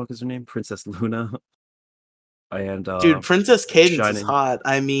the fuck is her name? Princess Luna. And dude, Princess Cadence is hot.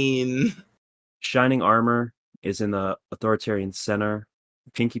 I mean, Shining Armor is in the authoritarian center.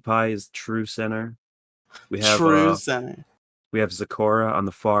 Pinkie Pie is true center. We have true center. We have Zakora on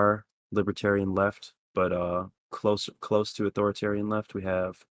the far libertarian left, but close to authoritarian left. We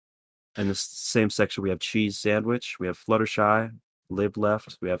have in the same section we have Cheese Sandwich. We have Fluttershy, lib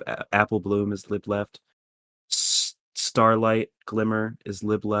left. We have Apple Bloom is lib left. Starlight Glimmer is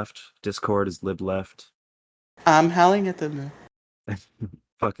lib left. Discord is lib left. I'm howling at the moon.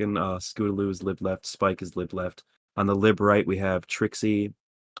 Fucking Scootaloo is lib left. Spike is lib left. On the lib right, we have Trixie,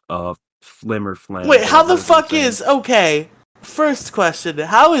 Flimmer Flam. Wait, how the fuck is okay? First question: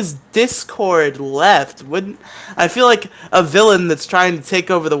 how is Discord left? Wouldn't I feel like a villain that's trying to take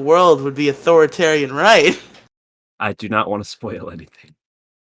over the world would be authoritarian right? I do not want to spoil anything.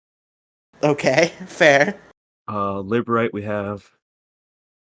 Okay, fair. Lib right, we have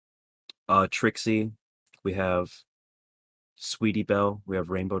Trixie. We have Sweetie Belle, we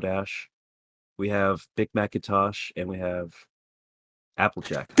have Rainbow Dash, we have Big Macintosh, and we have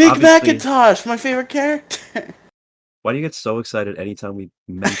Applejack. Big Macintosh, my favorite character. Why do you get so excited anytime we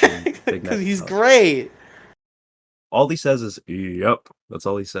mention Big Macintosh? Because he's great. All he says is, yep. That's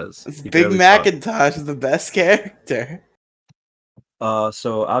all he says. Big Macintosh is the best character.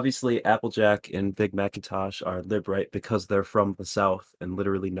 So obviously Applejack and Big Macintosh are lib right because they're from the South, and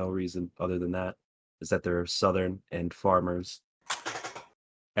literally no reason other than that is that they're Southern and farmers.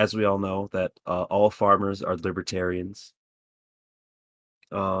 As we all know, that all farmers are libertarians.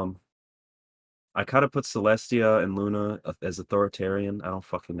 I kind of put Celestia and Luna as authoritarian. I don't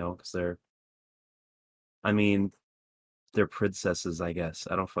fucking know because they're princesses, I guess.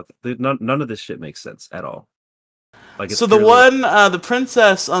 I don't fucking none of this shit makes sense at all. Like so the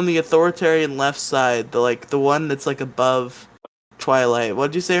princess on the authoritarian left side, the one that's like above Twilight. What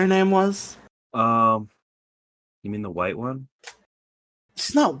did you say her name was? You mean the white one?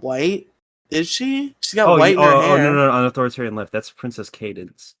 She's not white, is she? She's got white in her hair. Oh no, on authoritarian left, that's Princess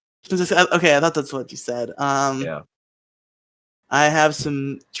Cadence. Okay, I thought that's what you said. Yeah. I have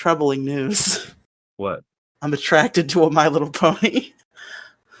some troubling news. What? I'm attracted to a My Little Pony.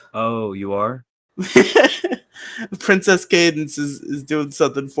 Oh, you are? Princess Cadence is doing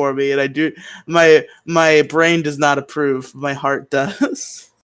something for me, and I do. My brain does not approve. My heart does.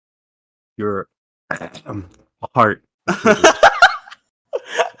 Your heart.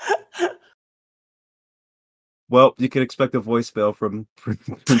 Well, you can expect a voicemail from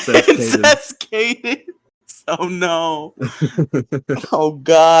Princess Cadence. Oh no! Oh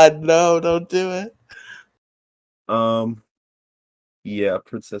God, no! Don't do it. Yeah,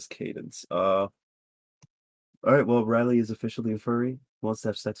 Princess Cadence. All right. Well, Riley is officially a furry. Wants to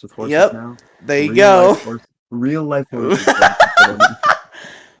have sex with horses now. There you go. Real life horses.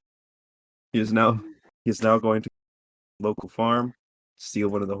 He is now going to local farm, steal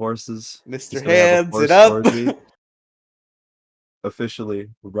one of the horses. Mr. Hands it up. Officially,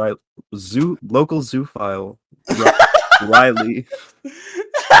 local zoophile Riley.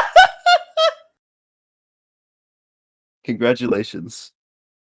 Congratulations.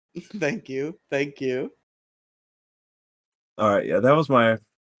 Thank you. All right, yeah, that was my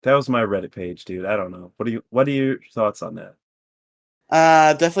Reddit page, dude. I don't know. What are your thoughts on that?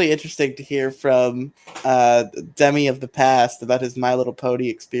 Definitely interesting to hear from Demi of the past about his My Little Pony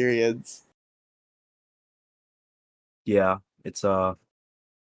experience. Yeah, it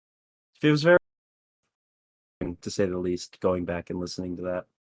was very, to say the least, going back and listening to that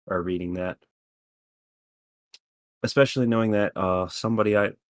or reading that, especially knowing that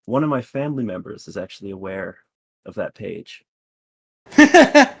one of my family members is actually aware of that page.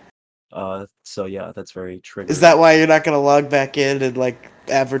 So yeah, that's very triggering. Is that why you're not going to log back in and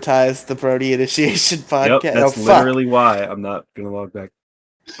advertise the Brony Initiation podcast? Yep, that's literally why I'm not going to log back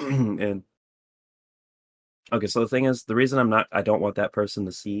in. Okay, so the thing is, the reason I don't want that person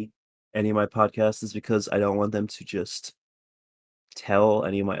to see any of my podcasts is because I don't want them to just tell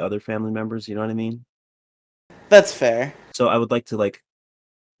any of my other family members, you know what I mean? That's fair. So I would like to like,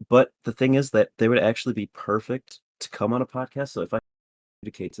 but the thing is that they would actually be perfect to come on a podcast. So if I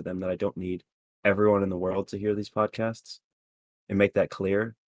communicate to them that I don't need everyone in the world to hear these podcasts and make that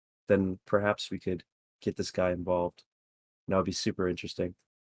clear, then perhaps we could get this guy involved. And that would be super interesting.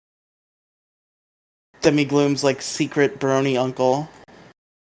 Demi Gloom's like secret Brony uncle.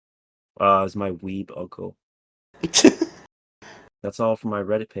 Is my weeb uncle. That's all from my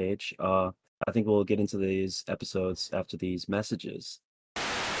Reddit page. I think we'll get into these episodes after these messages.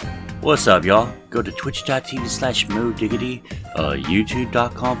 What's up, y'all? Go to twitch.tv/MoDiggity,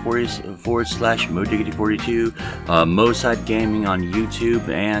 youtube.com/MoDiggity42, Moside Gaming on YouTube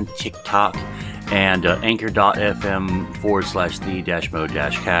and TikTok, and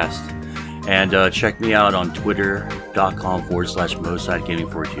anchor.fm/the-mo-cast. And check me out on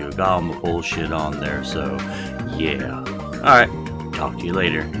twitter.com/MosideGaming42. Got all my bullshit on there, so yeah. Alright, talk to you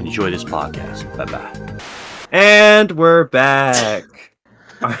later. Enjoy this podcast. Bye-bye. And we're back.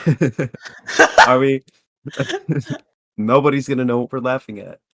 Are we? Nobody's gonna know what we're laughing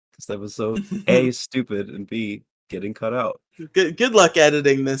at because that was so A, stupid, and B, getting cut out. Good luck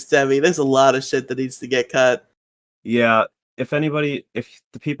editing this, Demi. There's a lot of shit that needs to get cut. Yeah, if the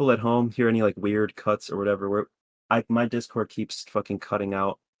people at home hear any like weird cuts or whatever, my Discord keeps fucking cutting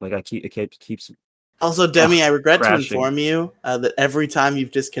out. Like it keeps. Also, Demi, I regret crashing. to inform you that every time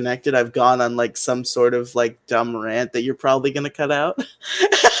you've disconnected, I've gone on like some sort of like dumb rant that you're probably gonna cut out.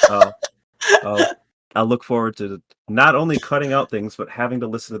 Oh, I look forward to not only cutting out things, but having to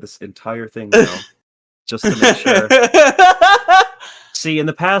listen to this entire thing now, just to make sure. See, in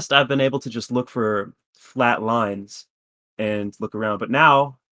the past, I've been able to just look for flat lines and look around, but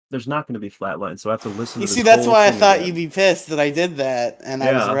now there's not going to be flat lines, so I have to listen. You to see, this that's whole why I thing thought again. you'd be pissed that I did that, and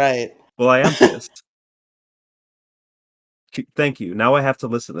I was right. Well, I am pissed. Thank you. Now I have to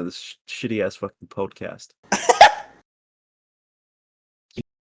listen to this shitty ass fucking podcast.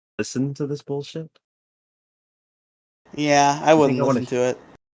 Listen to this bullshit? Yeah, I wouldn't listen to it.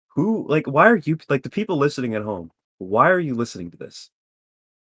 Who, like, why are you, like, the people listening at home, why are you listening to this?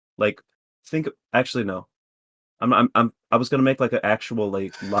 Like, actually, no. I was gonna make, like, an actual,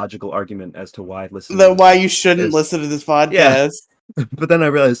 like, logical argument as to why why you shouldn't listen to this podcast. Yeah. But then I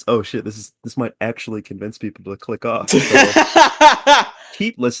realized, oh shit, this might actually convince people to click off. So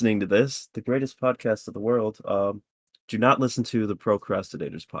keep listening to this, the greatest podcast of the world. Do not listen to the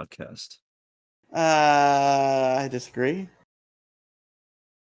Procrastinators podcast. I disagree.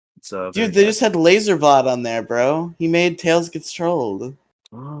 Dude, they just had Laserbot on there, bro. He made Tails Gets Trolled.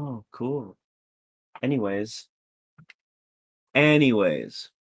 Oh, cool. Anyways. Praying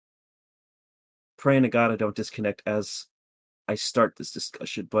to God I don't disconnect as I start this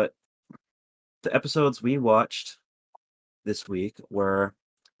discussion, but the episodes we watched this week were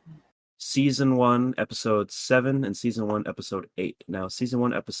Season 1, Episode 7, and Season 1, Episode 8. Now, Season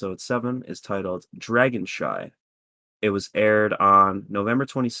 1, Episode 7 is titled Dragon Shy. It was aired on November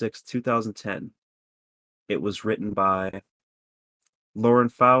 26, 2010. It was written by Lauren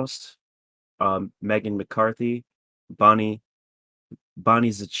Faust, Megan McCarthy, Bonnie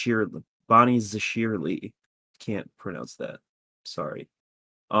Zashirli. Can't pronounce that. Sorry.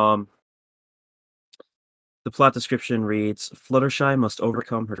 The plot description reads, Fluttershy must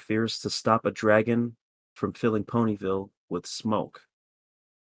overcome her fears to stop a dragon from filling Ponyville with smoke.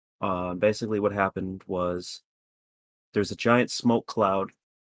 Basically what happened was there's a giant smoke cloud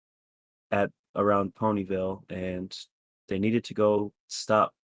around Ponyville, and they needed to go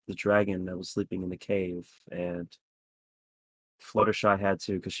stop the dragon that was sleeping in the cave, and Fluttershy had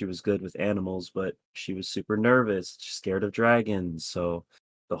to because she was good with animals, but she was super nervous, scared of dragons, so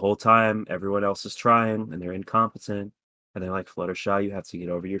the whole time everyone else is trying and they're incompetent, and they're like, Fluttershy, you have to get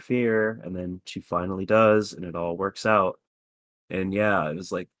over your fear, and then she finally does, and it all works out. And yeah, it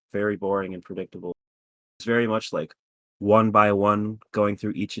was like very boring and predictable. It's very much like one by one going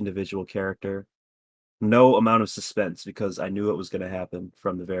through each individual character. No amount of suspense because I knew it was going to happen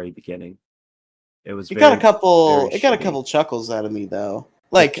from the very beginning. It was got a couple chuckles out of me though.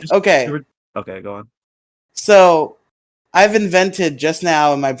 Like, okay, go on. So I've invented just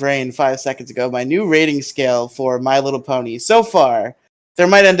now in my brain 5 seconds ago my new rating scale for My Little Pony. So far, there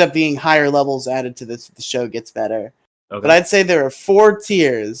might end up being higher levels added to this if the show gets better. Okay. But I'd say there are 4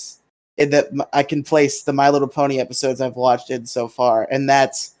 tiers in that I can place the My Little Pony episodes I've watched in so far, and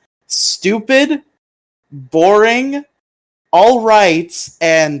that's stupid, boring, all right,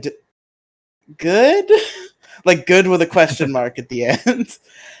 and good. Like good with a question mark at the end.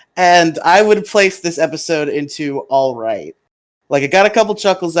 And I would place this episode into all right. Like, it got a couple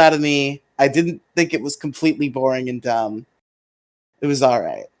chuckles out of me. I didn't think it was completely boring and dumb. It was all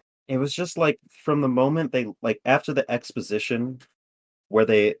right. It was just like from the moment they like after the exposition where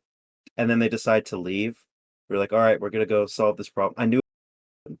they and then they decide to leave. We're like, all right, we're gonna go solve this problem. I knew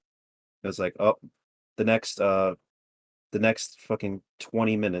it was like, oh, the next fucking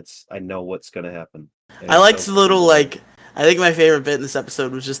 20 minutes, I know what's gonna happen. And I it's liked so the little, fucking like, boring. I think my favorite bit in this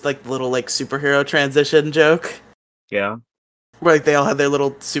episode was just, like, the little, like, superhero transition joke. Yeah. Where, like, they all had their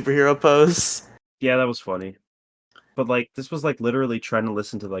little superhero pose. Yeah, that was funny. But like this was like literally trying to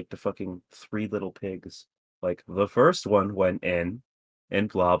listen to like the fucking Three Little Pigs. Like the first one went in and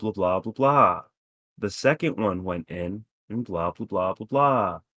blah blah blah blah blah. The second one went in and blah blah blah blah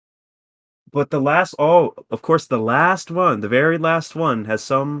blah. But the last of course the last one, the very last one has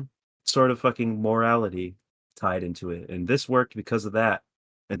some sort of fucking morality tied into it. And this worked because of that.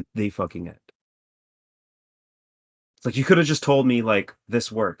 And the fucking end. It's like you could have just told me like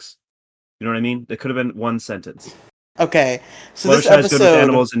this works. You know what I mean? It could have been one sentence. Okay, so Fluttershy's this episode... good with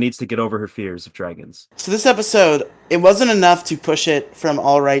animals and needs to get over her fears of dragons. So this episode, it wasn't enough to push it from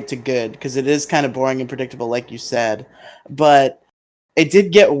all right to good, because it is kind of boring and predictable, like you said. But it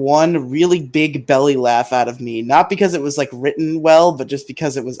did get one really big belly laugh out of me, not because it was like written well, but just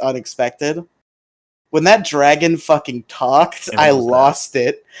because it was unexpected. When that dragon fucking talked, I lost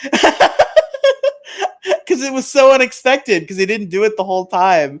it. Because it was so unexpected, because he didn't do it the whole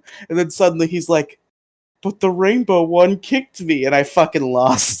time. And then suddenly he's like, but the rainbow one kicked me, and I fucking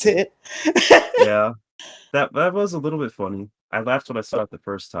lost it. Yeah, that was a little bit funny. I laughed when I saw it the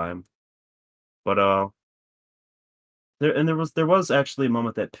first time, but there was actually a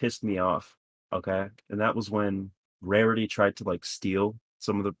moment that pissed me off. Okay, and that was when Rarity tried to like steal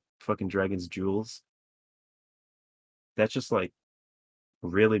some of the fucking dragon's jewels. That just like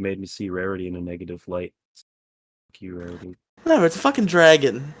really made me see Rarity in a negative light. Fuck you, Rarity. Whatever, it's a fucking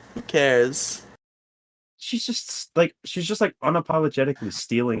dragon. Who cares? She's just like unapologetically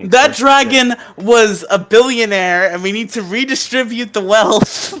stealing. That dragon was a billionaire, and we need to redistribute the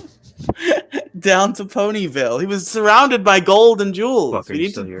wealth down to Ponyville. He was surrounded by gold and jewels. Fuck, we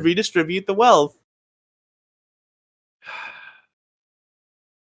need to redistribute the wealth.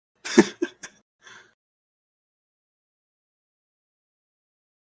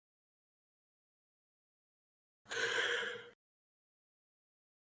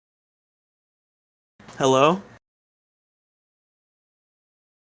 Hello?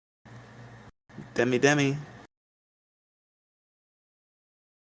 Demi.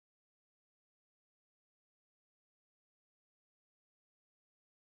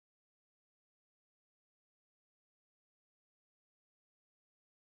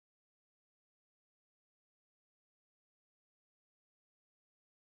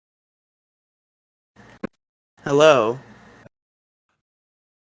 Hello?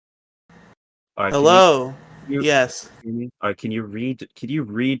 Right, hello? Yes. All right, can you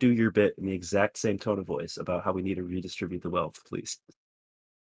redo your bit in the exact same tone of voice about how we need to redistribute the wealth, please?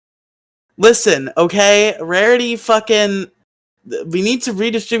 Listen, okay? Rarity fucking... We need to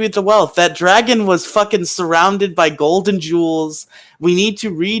redistribute the wealth. That dragon was fucking surrounded by gold and jewels. We need to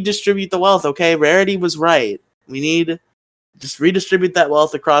redistribute the wealth, okay? Rarity was right. We need... Just redistribute that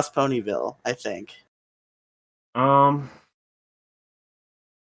wealth across Ponyville, I think.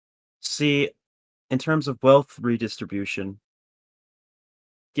 See, in terms of wealth redistribution,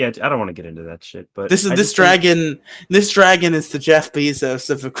 yeah, I don't want to get into that shit, but this dragon is the Jeff Bezos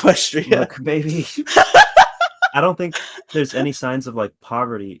of Equestria. Look, baby. I don't think there's any signs of like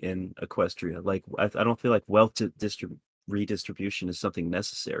poverty in Equestria. Like, I don't feel like wealth redistribution is something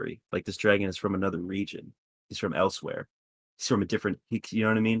necessary. Like, this dragon is from another region. He's from elsewhere. He's from a different. You know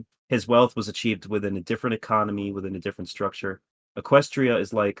what I mean? His wealth was achieved within a different economy, within a different structure. Equestria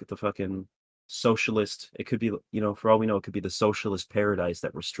is like the fucking socialist. It could be, you know, for all we know, it could be the socialist paradise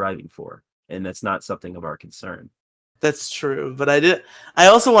that we're striving for, and that's not something of our concern. That's true, but I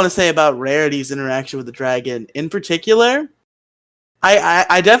also want to say about Rarity's interaction with the dragon in particular.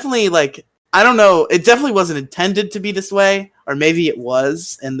 I definitely like. I don't know. It definitely wasn't intended to be this way, or maybe it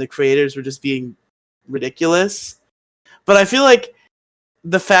was, and the creators were just being ridiculous. But I feel like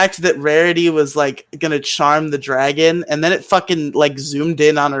the fact that Rarity was like gonna charm the dragon, and then it fucking like zoomed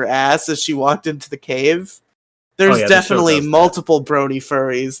in on her ass as she walked into the cave. There's definitely multiple Brony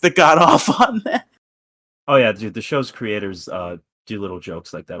furries that got off on that. Oh yeah, dude, the show's creators do little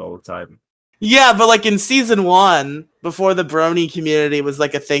jokes like that all the time. Yeah, but like in season 1, before the Brony community was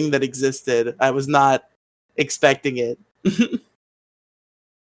like a thing that existed, I was not expecting it.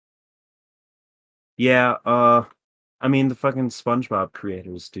 Yeah, I mean, the fucking SpongeBob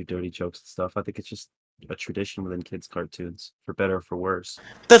creators do dirty jokes and stuff. I think it's just a tradition within kids' cartoons, for better or for worse.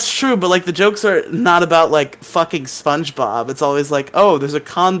 That's true, but like the jokes are not about like fucking SpongeBob. It's always like, oh, there's a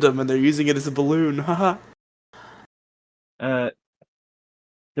condom and they're using it as a balloon. Haha. Uh,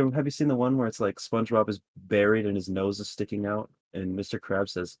 have you seen the one where it's like SpongeBob is buried and his nose is sticking out, and Mr. Krabs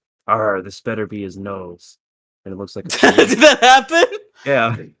says, "Arr, this better be his nose," and it looks like a Did that happen?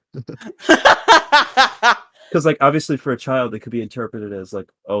 yeah. Because, like, obviously for a child, it could be interpreted as,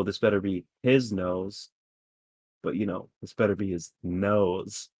 like, oh, this better be his nose. But, you know, this better be his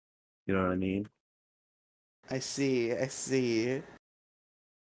nose. You know what I mean? I see.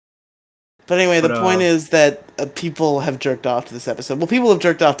 But anyway, the point is that people have jerked off to this episode. Well, people have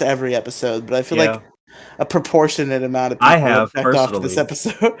jerked off to every episode, but I feel like a proportionate amount of people have jerked off to this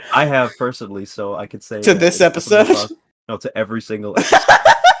episode. I have personally, so I could say... To this episode? No, to every single episode.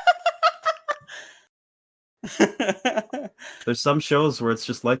 There's some shows where it's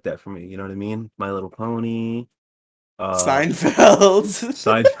just like that for me, you know what I mean? My Little Pony, Seinfeld,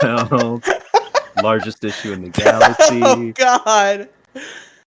 Largest Issue in the Galaxy. Oh God!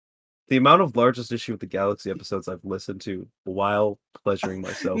 The amount of Largest Issue of the Galaxy episodes I've listened to while pleasuring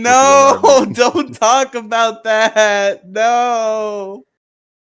myself. No, don't talk about that. No.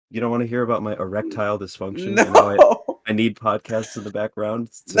 You don't want to hear about my erectile dysfunction? No. I need podcasts in the background.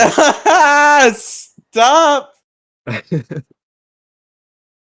 Stop.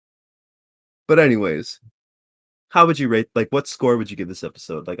 But anyways, how would you rate, like, what score would you give this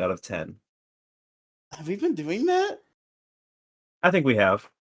episode, like, out of 10? Have we been doing that? I think we have.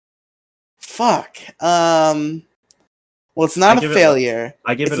 Fuck. Well, it's not a failure.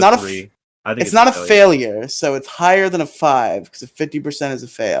 I give it a 3. I think it's not a failure, so it's higher than a 5, because 50% is a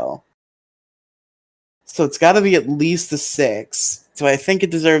fail. So it's got to be at least a 6. Do I think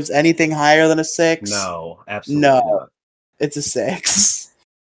it deserves anything higher than a 6? No, absolutely not. It's a 6.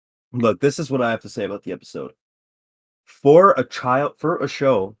 Look, this is what I have to say about the episode. For a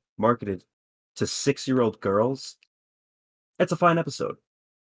show marketed to 6-year-old girls, it's a fine episode.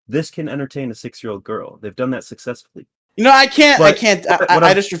 This can entertain a 6-year-old girl. They've done that successfully. You know, I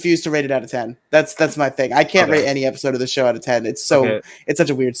just refuse to rate it out of 10. That's my thing. I can't rate any episode of the show out of 10. It's such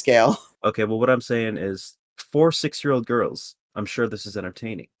a weird scale. Okay, well, what I'm saying is, for 6-year-old girls, I'm sure this is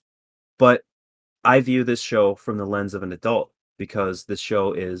entertaining. But I view this show from the lens of an adult, because this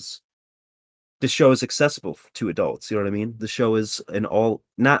show is accessible to adults. You know what I mean? The show is I'm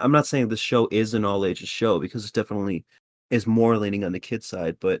not saying the show is an all ages show, because it definitely is more leaning on the kid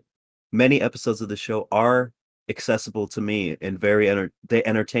side, but many episodes of the show are accessible to me and they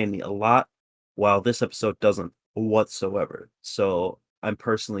entertain me a lot, while this episode doesn't whatsoever. So I'm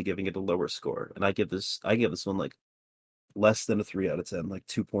personally giving it a lower score, and I give this one like less than a 3 out of 10, like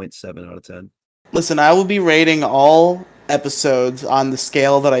 2.7 out of 10. Listen, I will be rating all episodes on the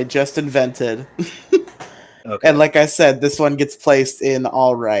scale that I just invented. Okay. And like I said, this one gets placed in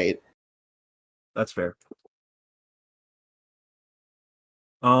all right. That's fair.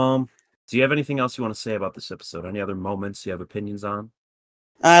 Do you have anything else you want to say about this episode? Any other moments you have opinions on?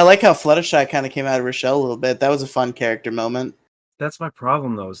 I like how Fluttershy kind of came out of her shell a little bit. That was a fun character moment. That's my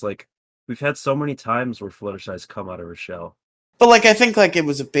problem, though, is like, we've had so many times where Fluttershy's come out of her shell. But like, I think like it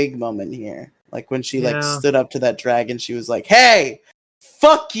was a big moment here. Like when she like stood up to that dragon, she was like, "Hey,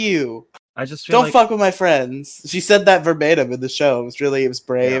 fuck you! I just feel don't fuck with my friends." She said that verbatim in the show. It was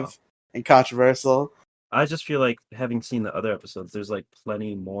brave and controversial. I just feel like, having seen the other episodes, there's like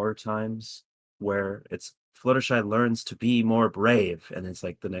plenty more times where it's Fluttershy learns to be more brave, and it's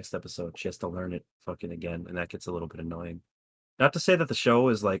like the next episode she has to learn it fucking again, and that gets a little bit annoying. Not to say that the show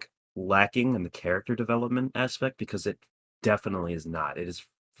is like lacking in the character development aspect, because it definitely is not. It is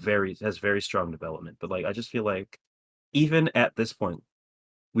has very strong development, but like I just feel like even at this point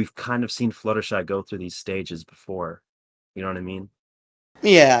we've kind of seen Fluttershy go through these stages before. You know what I mean?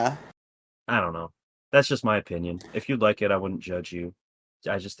 Yeah. I don't know. That's just my opinion. If you'd like it, I wouldn't judge you.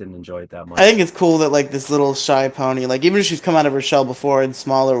 I just didn't enjoy it that much. I think it's cool that like this little shy pony, like even if she's come out of her shell before in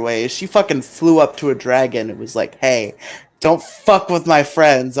smaller ways, she fucking flew up to a dragon and was like, "Hey, don't fuck with my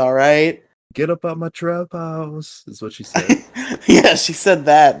friends, all right? Get up out my trap house," is what she said. Yeah, she said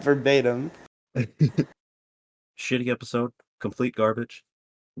that verbatim. Shitty episode. Complete garbage.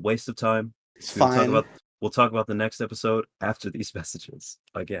 Waste of time. It's fine. We'll talk about the next episode after these messages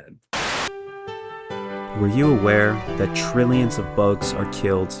again. Were you aware that trillions of bugs are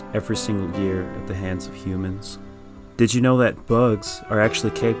killed every single year at the hands of humans? Did you know that bugs are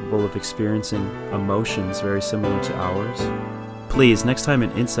actually capable of experiencing emotions very similar to ours? Please, next time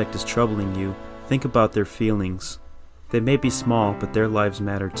an insect is troubling you, think about their feelings. They may be small, but their lives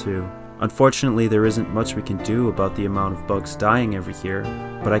matter too. Unfortunately, there isn't much we can do about the amount of bugs dying every year,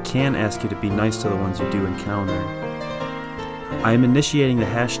 but I can ask you to be nice to the ones you do encounter. I am initiating the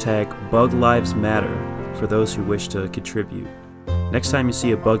hashtag BugLivesMatter for those who wish to contribute. Next time you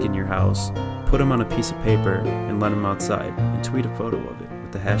see a bug in your house, put him on a piece of paper and let him outside, and tweet a photo of it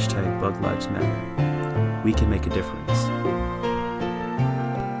with the hashtag BugLivesMatter. We can make a difference.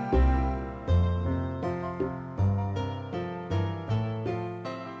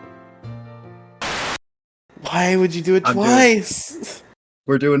 Why would you do it twice?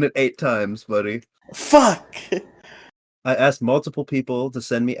 We're doing it 8 times, buddy. Fuck! I asked multiple people to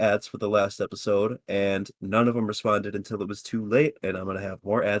send me ads for the last episode, and none of them responded until it was too late, and I'm going to have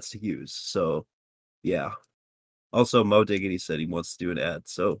more ads to use. So, yeah. Also, Mo Diggity said he wants to do an ad,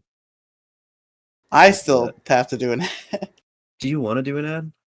 so... I still have to do an ad. Do you want to do an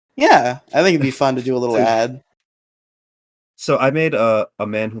ad? Yeah, I think it'd be fun to do a little ad. So I made a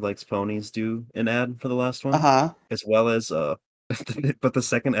Man Who Likes Ponies do an ad for the last one. As well as... but the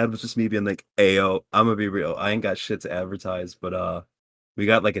second ad was just me being like, "Ayo, I'm gonna be real. I ain't got shit to advertise, but we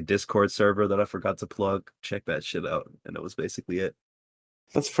got like a Discord server that I forgot to plug. Check that shit out." And it was basically it.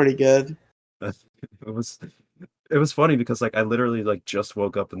 That's pretty good. It was funny because like I literally like just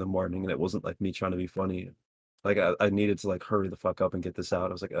woke up in the morning and it wasn't like me trying to be funny. Like I needed to like hurry the fuck up and get this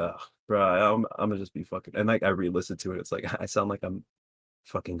out. I was like, "Ugh, bro, I'm gonna just be fucking." And like I re-listened to it. It's like I sound like I'm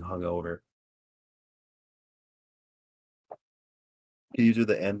fucking hungover. Can you do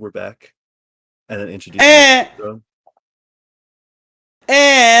the "and we're back" and then introduce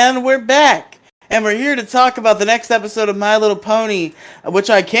And we're back. And we're here to talk about the next episode of My Little Pony,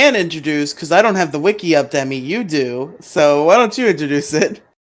 which I can introduce because I don't have the wiki up, Demi. You do. So why don't you introduce it?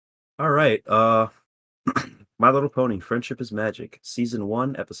 All right. My Little Pony, Friendship is Magic, Season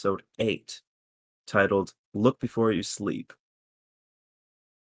 1, Episode 8, titled Look Before You Sleep.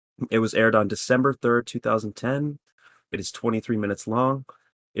 It was aired on December 3rd, 2010. It is 23 minutes long.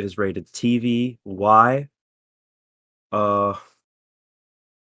 It is rated TV-Y.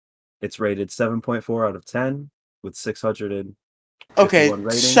 It's rated 7.4 out of 10 with 600. Okay,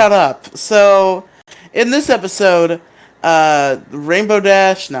 shut up. So, in this episode, Rainbow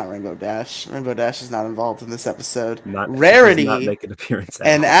Dash is not involved in this episode. Rarity not make an appearance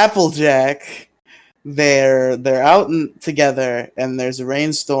and Applejack, they're out together, and there's a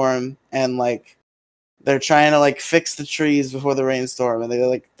rainstorm, and like they're trying to like fix the trees before the rainstorm,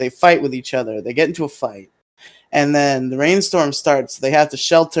 and they fight with each other. They get into a fight, and then the rainstorm starts. They have to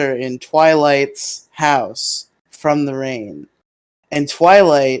shelter in Twilight's house from the rain, and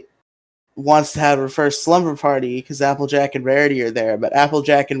Twilight wants to have her first slumber party because Applejack and Rarity are there, but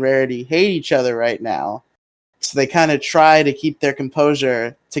Applejack and Rarity hate each other right now. So they kind of try to keep their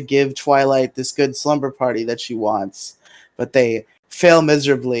composure to give Twilight this good slumber party that she wants, but they fail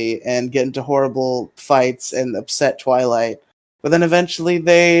miserably and get into horrible fights and upset Twilight. But then eventually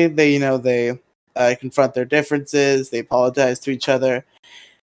they confront their differences, they apologize to each other,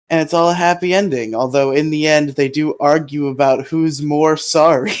 and it's all a happy ending. Although in the end they do argue about who's more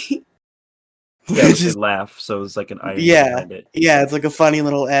sorry. Yeah, they laugh, so it's like an irony behind it. Yeah, it's like a funny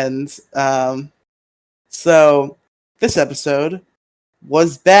little end. So this episode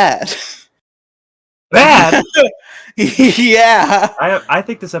was bad. Bad? Yeah. I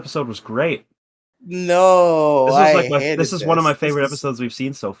think this episode was great. No, this is one of my favorite episodes we've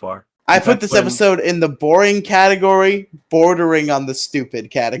seen so far. I put this episode in the boring category, bordering on the stupid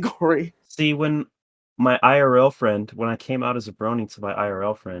category. See, when I came out as a Brony to my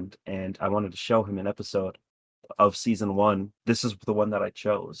IRL friend, and I wanted to show him an episode of Season 1, this is the one that I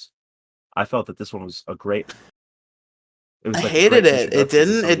chose. I felt that this one was a great... I hated it.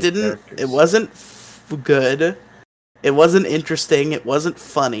 It wasn't good. It wasn't interesting. It wasn't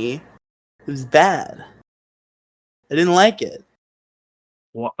funny. It was bad. I didn't like it.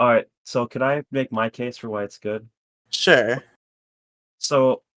 Well, all right. So could I make my case for why it's good? Sure.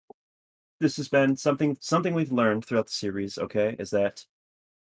 So this has been something we've learned throughout the series, okay, is that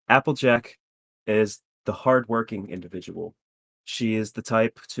Applejack is the hardworking individual. She is the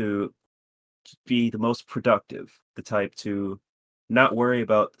type to be the most productive, the type to not worry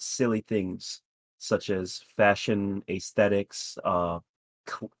about silly things such as fashion, aesthetics,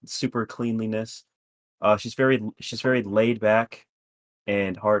 super cleanliness. She's very laid back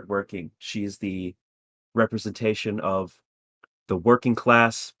and hardworking. She's the representation of the working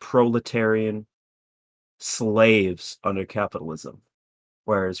class proletarian slaves under capitalism.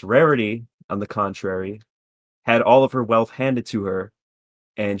 Whereas Rarity, on the contrary, had all of her wealth handed to her,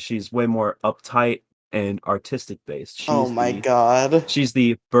 and she's way more uptight and artistic based. Oh my god. She's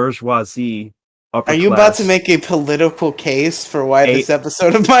the bourgeoisie upper Are you about to class. make a political case for why Eight- this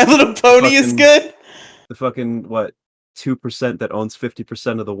episode of My Little Pony is fucking- good? The fucking, what, 2% that owns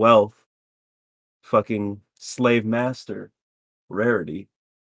 50% of the wealth. Fucking slave master. Rarity.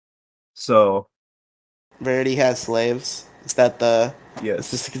 So, Rarity has slaves. Is that the... Is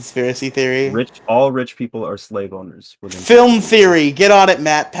yes. this a conspiracy theory? All rich people are slave owners. Film theory. Get on it,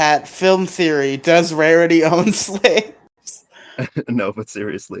 Matt Pat. Film theory. Does Rarity own slaves? No, but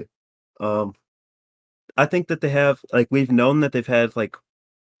seriously. I think that they have, like, we've known that they've had, like,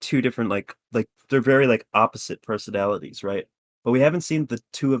 two different, like they're very, like, opposite personalities, right? But we haven't seen the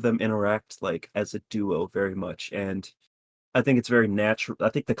two of them interact, like, as a duo very much, and I think it's very natural. I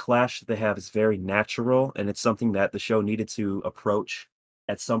think the clash that they have is very natural, and it's something that the show needed to approach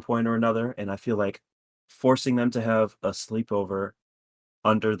at some point or another, and I feel like forcing them to have a sleepover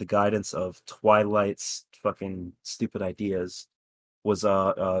under the guidance of Twilight's fucking stupid ideas was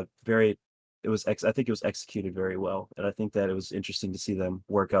very I think it was executed very well, and I think that it was interesting to see them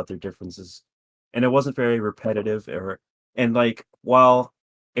work out their differences, and it wasn't very repetitive and like while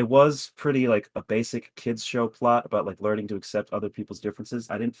it was pretty like a basic kids show plot about like learning to accept other people's differences,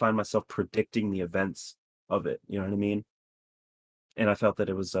 I didn't find myself predicting the events of it, you know what I mean? And I felt that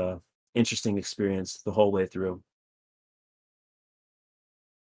it was a interesting experience the whole way through.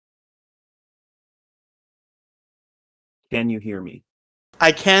 Can you hear me?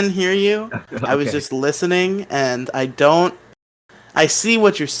 I can hear you. I was Okay. just listening, and I see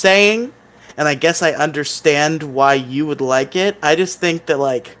what you're saying, and I guess I understand why you would like it. I just think that,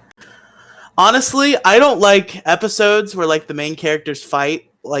 like, honestly, I don't like episodes where, like, the main characters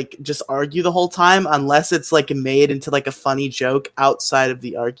fight, like, just argue the whole time, unless it's, like, made into, like, a funny joke outside of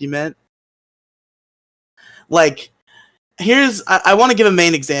the argument. Like, I want to give a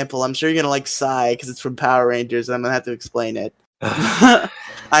main example. I'm sure you're gonna, like, sigh, because it's from Power Rangers, and I'm gonna have to explain it.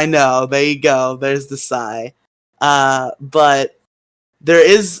 I know, there you go. There's the sigh. But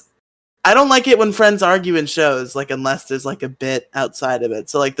I don't like it when friends argue in shows, like, unless there's, like, a bit outside of it.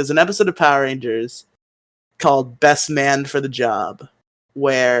 So, like, there's an episode of Power Rangers called Best Man for the Job,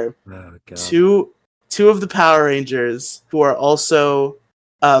 where Oh, God. two of the Power Rangers, who are also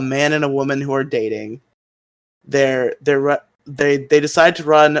a man and a woman who are dating, they decide to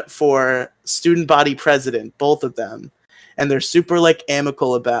run for student body president, both of them. And they're super, like,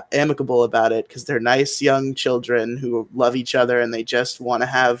 amicable about it, because they're nice young children who love each other, and they just want to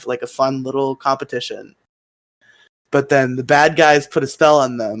have, like, a fun little competition. But then the bad guys put a spell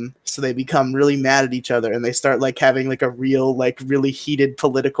on them, so they become really mad at each other, and they start, like, having, like, a real, like, really heated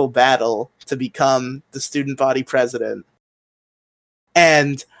political battle to become the student body president.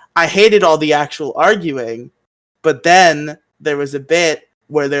 And I hated all the actual arguing, but then there was a bit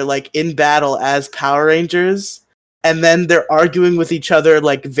where they're, like, in battle as Power Rangers, and then they're arguing with each other,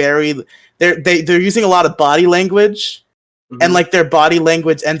 like, they're using a lot of body language, and, like, their body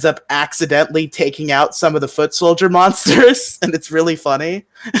language ends up accidentally taking out some of the foot soldier monsters, and it's really funny.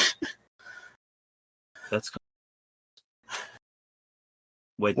 That's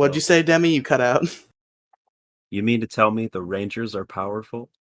Wait, What'd though. you say, Demi? You cut out. You mean to tell me the Rangers are powerful?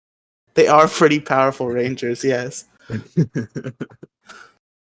 They are pretty powerful Rangers, yes.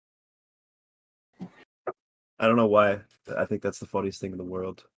 I don't know why. I think that's the funniest thing in the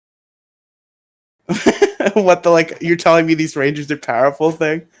world. What you're telling me these Rangers are powerful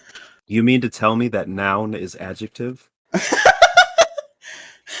thing? You mean to tell me that noun is adjective?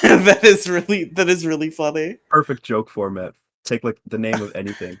 That is really funny. Perfect joke format. Take, like, the name of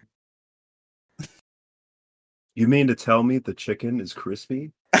anything. You mean to tell me the chicken is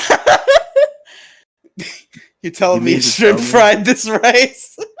crispy? You're telling You me mean it's to shrimp tell me- fried this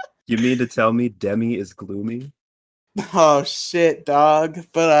rice? You mean to tell me Demi is gloomy? Oh shit, dog.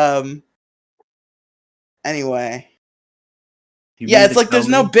 But anyway. You Yeah, mean it's to like there's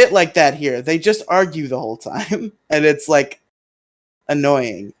tell no me- bit like that here. They just argue the whole time. And it's like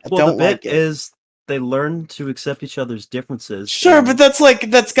annoying. I Well, don't the bit like it. is they learn to accept each other's differences. Sure, and- but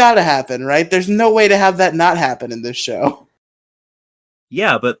that's gotta happen, right? There's no way to have that not happen in this show.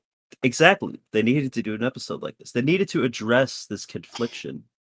 Yeah, but exactly. They needed to do an episode like this. They needed to address this confliction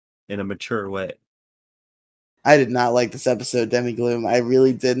in a mature way. I did not like this episode, Demi Gloom. I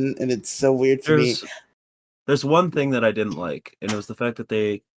really didn't, and it's so weird to me. There's one thing that I didn't like, and it was the fact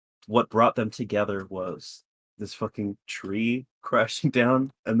that what brought them together was this fucking tree crashing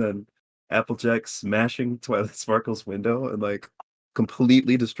down, and then Applejack smashing Twilight Sparkle's window and, like,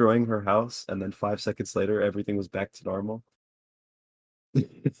 completely destroying her house, and then 5 seconds later everything was back to normal.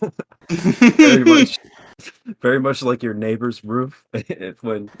 Very much like your neighbor's roof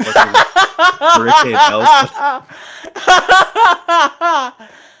when fucking Hurricane Elsa.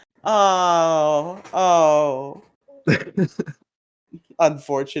 Oh.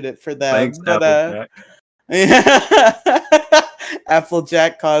 Unfortunate for them. Thanks, But Applejack. yeah.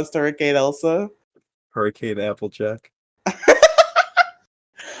 Applejack caused Hurricane Elsa. Hurricane Applejack.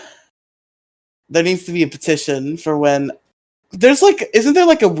 There needs to be a petition for when there's like, isn't there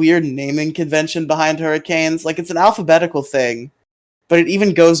like a weird naming convention behind hurricanes? Like it's an alphabetical thing, but it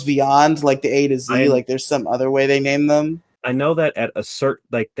even goes beyond like the A to Z. Like there's some other way they name them. I know that at a certain,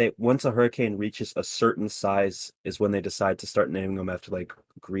 like, they once a hurricane reaches a certain size is when they decide to start naming them after like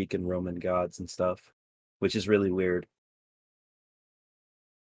Greek and Roman gods and stuff, which is really weird.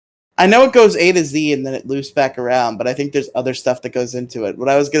 I know it goes A to Z and then it loops back around, but I think there's other stuff that goes into it. What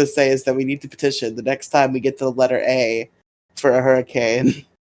I was going to say is that we need to petition the next time we get to the letter A for a hurricane.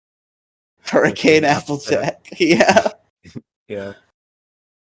 Hurricane Applejack. Yeah. Yeah.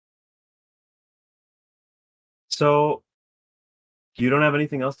 So, you don't have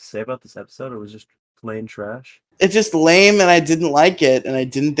anything else to say about this episode? Or was just plain trash? It's just lame and I didn't like it and I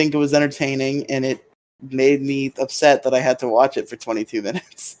didn't think it was entertaining and it made me upset that I had to watch it for 22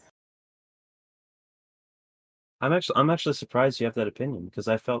 minutes. I'm actually surprised you have that opinion because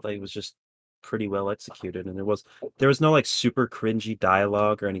I felt like it was just pretty well executed and there was no like super cringy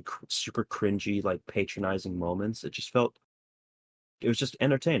dialogue or any super cringy like patronizing moments. It was just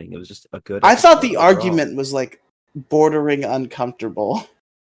entertaining. It was just a good I thought the overall. argument was like bordering uncomfortable.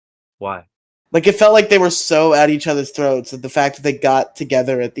 Why? Like it felt like they were so at each other's throats that the fact that they got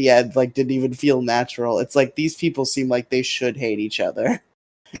together at the end like didn't even feel natural. It's like these people seem like they should hate each other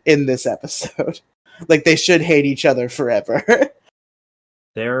in this episode. Like they should hate each other forever.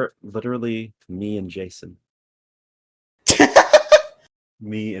 They're literally me and Jason.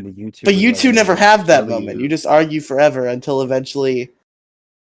 Me and a YouTuber. But you two never have that moment. You You just argue forever until eventually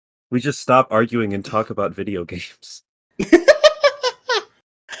we just stop arguing and talk about video games. I'll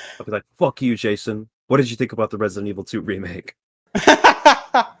be like, fuck you, Jason. What did you think about the Resident Evil 2 remake?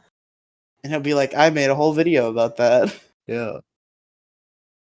 and he'll be like, I made a whole video about that. Yeah.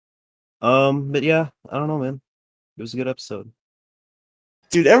 But yeah, I don't know, man. It was a good episode.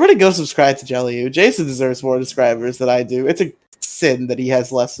 Dude, everybody go subscribe to Jelly. Jason deserves more subscribers than I do. It's a sin that he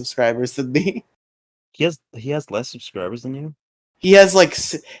has less subscribers than me. He has less subscribers than you? He has like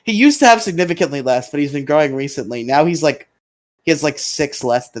he used to have significantly less, but he's been growing recently. Now he has like 6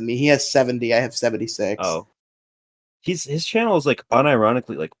 less than me. He has 70. I have 76. Oh, his channel is like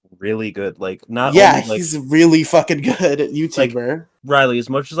unironically like really good. Like not yeah, only, like, he's really fucking good at YouTuber. Like, Riley, as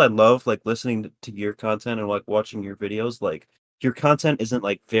much as I love like listening to your content and like watching your videos, like your content isn't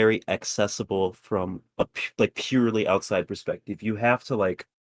like very accessible from a like purely outside perspective. You have to like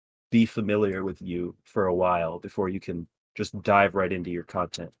be familiar with you for a while before you can just dive right into your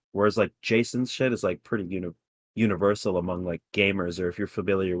content. Whereas like Jason's shit is like pretty universal among like gamers or if you're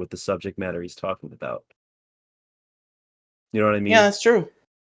familiar with the subject matter he's talking about. You know what I mean? Yeah, that's true.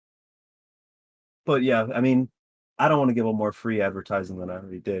 But yeah, I mean, I don't want to give him more free advertising than I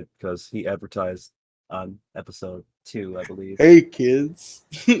already did because he advertised on episode 2, I believe. Hey kids,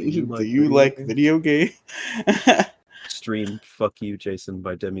 Do you like video game? Stream Fuck You Jason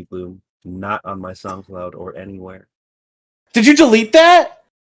by Demi Gloom, not on my SoundCloud or anywhere. Did you delete that?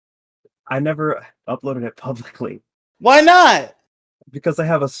 I never uploaded it publicly. Why not? Because I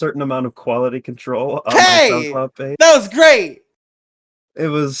have a certain amount of quality control on my SoundCloud page. That was great! It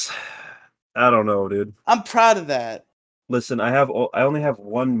was... I don't know, dude. I'm proud of that. Listen, I only have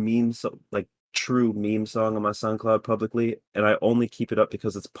one meme, like true meme song on my SoundCloud publicly, and I only keep it up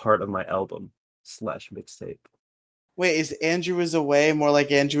because it's part of my album / mixtape. Wait, is Andrew is Away more like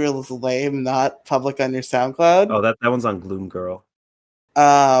Andrew is Lame, not public on your SoundCloud? Oh, that one's on Gloom Girl.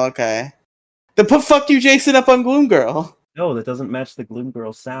 Oh, okay. Then put Fuck You Jason up on Gloom Girl. No, that doesn't match the Gloom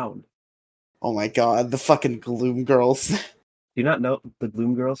Girl sound. Oh my god, the fucking Gloom Girls. Do you not know the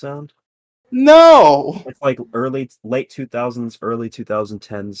Gloom Girl sound? No! It's like late 2000s, early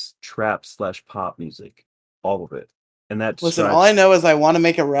 2010s trap / pop music. All of it. And that Listen, all I know is I want to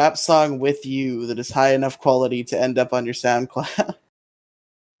make a rap song with you that is high enough quality to end up on your SoundCloud.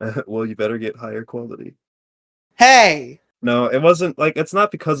 Well, you better get higher quality. Hey! No, it wasn't like it's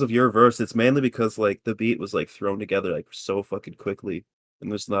not because of your verse. It's mainly because like the beat was like thrown together like so fucking quickly, and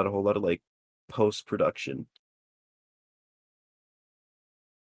there's not a whole lot of like post production.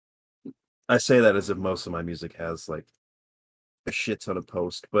 I say that as if most of my music has like a shit ton of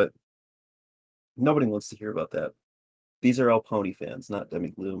post, but nobody wants to hear about that. These are all Pony fans, not Demi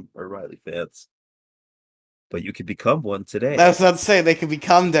Gloom or Riley fans. But you could become one today. That's not to say they could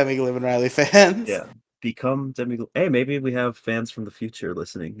become Demi Gloom and Riley fans. Yeah. Become Demi Gloom. Hey, maybe we have fans from the future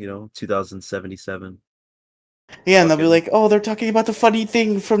listening, 2077. Yeah, and they'll be Fucking like, "Oh, they're talking about the funny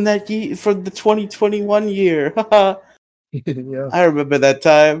thing from from the 2021 year." Haha. yeah. I remember that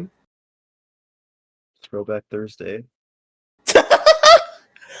time. Throwback Thursday.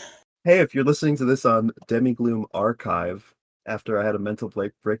 Hey, if you're listening to this on Demigloom Archive, after I had a mental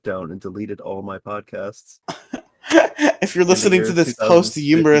breakdown and deleted all my podcasts If you're in the listening to year this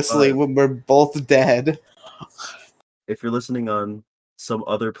posthumously 2055, when we're both dead, if you're listening on some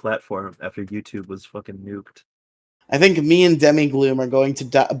other platform after YouTube was fucking nuked, I think me and Demigloom are going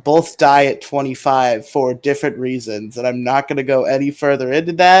to both die at 25 for different reasons, and I'm not going to go any further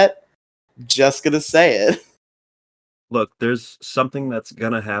into that. Just going to say it. look, there's something that's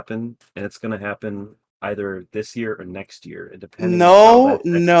gonna happen, and it's gonna happen either this year or next year, and depending on how No, that's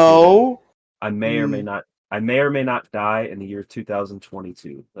executed, no. I may or may not. I may or may not die in the year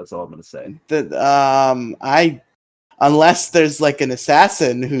 2022. That's all I'm gonna say. Unless there's like an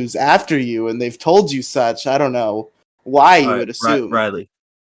assassin who's after you and they've told you such, I don't know why All you right, would assume. Riley.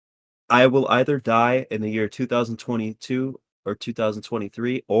 I will either die in the year 2022 or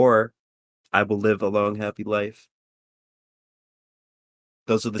 2023, or I will live a long, happy life.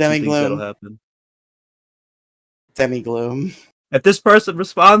 Those are the two things that'll Demigloom. happen. Demigloom. If this person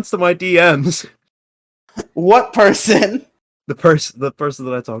responds to my DMs, What person? the person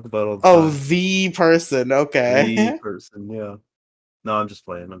that I talk about all the Oh, time, the person. the Okay. person, yeah. No, I'm just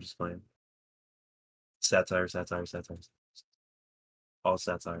playing. Satire. All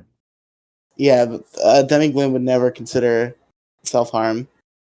satire. Yeah, but, Demigloom would never consider self-harm.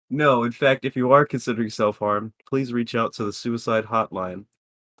 No, in fact, if you are considering self-harm, please reach out to the suicide hotline,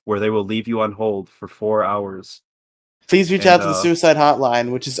 where they will leave you on hold for 4 hours. Please reach out to the suicide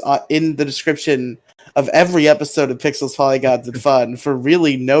hotline, which is in the description of every episode of Pixels, Polygons, and Fun for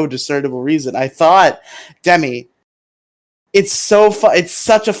really no discernible reason. I thought, Demi, it's so fun. It's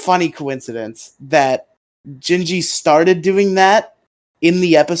such a funny coincidence that Gingy started doing that in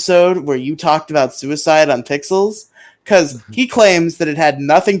the episode where you talked about suicide on Pixels, because he claims that it had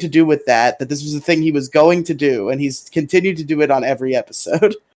nothing to do with that this was a thing he was going to do, and he's continued to do it on every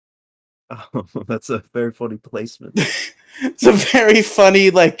episode. Oh, that's a very funny placement. It's a very funny,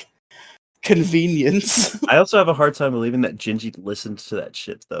 like, convenience. I also have a hard time believing that Gingy listened to that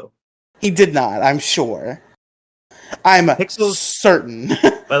shit, though. He did not, I'm sure. I'm Pixels, certain.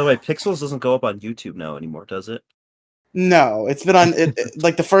 by the way, Pixels doesn't go up on YouTube now anymore, does it? No, it's been on,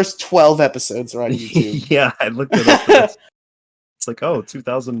 like, the first 12 episodes are on YouTube. Yeah, I looked it up. It's like, oh,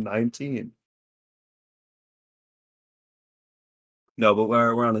 2019. No, but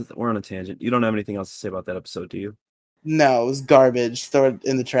we're on a tangent. You don't have anything else to say about that episode, do you? No, it was garbage. Throw it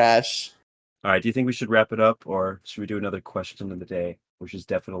in the trash. All right. Do you think we should wrap it up, or should we do another question of the day, which is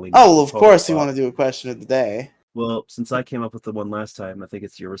definitely? Oh, well, of course you want to do a question of the day. Well, since I came up with the one last time, I think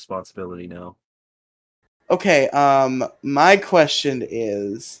it's your responsibility now. Okay. My question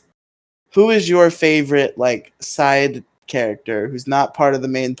is, who is your favorite like side character who's not part of the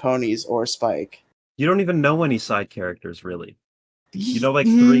main ponies or Spike? You don't even know any side characters, really. You know, like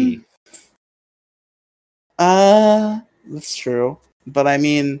 3. That's true. But I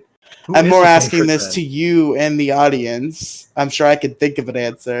mean, I'm more asking this to you and the audience. I'm sure I could think of an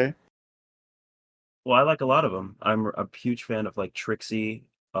answer. Well, I like a lot of them. I'm a huge fan of like Trixie,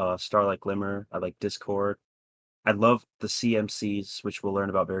 Starlight Glimmer. I like Discord. I love the CMCs, which we'll learn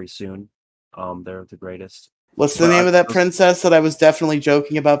about very soon. They're the greatest. What's the name of that princess that I was definitely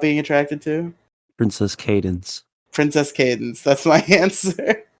joking about being attracted to? Princess Cadence. Princess Cadence. That's my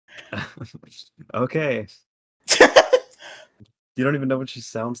answer. Okay. You don't even know what she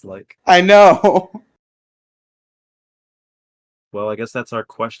sounds like. I know. Well, I guess that's our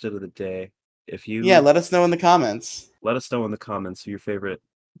question of the day. Let us know in the comments. Let us know in the comments who your favorite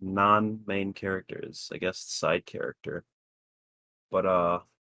non-main character is. I guess side character. But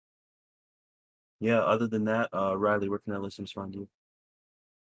yeah, other than that, Riley, where can our listeners find you?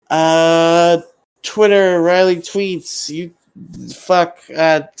 Twitter, Riley tweets. You fuck.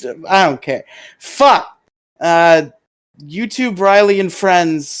 I don't care. Fuck. YouTube, Riley and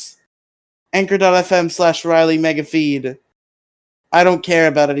Friends. Anchor.fm/Riley Mega Feed. I don't care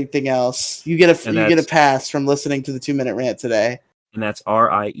about anything else. You get a pass from listening to the 2-minute rant today. And that's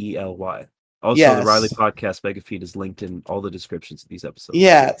RIELY. Also, yes. The Riley Podcast Mega Feed is linked in all the descriptions of these episodes.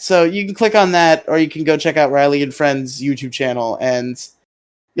 Yeah, so you can click on that, or you can go check out Riley and Friends' YouTube channel, and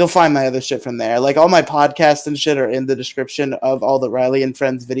you'll find my other shit from there. Like, all my podcasts and shit are in the description of all the Riley and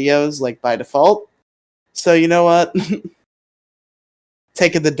Friends videos, like, by default. So, you know what?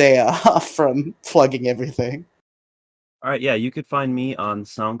 Taking the day off from plugging everything. All right, yeah, you could find me on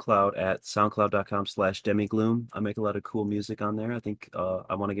SoundCloud at soundcloud.com/demigloom. I make a lot of cool music on there. I think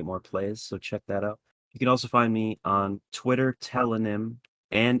I want to get more plays, so check that out. You can also find me on Twitter, Telenym,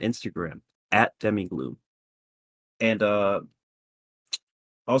 and Instagram at Demigloom. And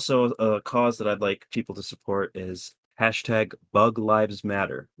also a cause that I'd like people to support is hashtag Bug Lives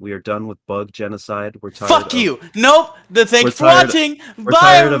Matter. We are done with bug genocide. We're tired Fuck you! Nope! Thank you for tired- watching! we're Bye,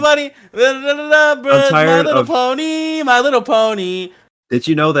 tired of- everybody! tired My Little of- Pony! My Little Pony! Did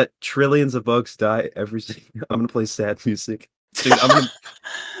you know that trillions of bugs die every single... I'm gonna play sad music. Dude,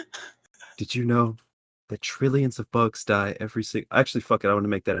 Did you know that trillions of bugs die every single... Actually, fuck it, I want to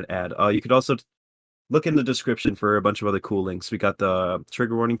make that an ad. You could also look in the description for a bunch of other cool links. We got the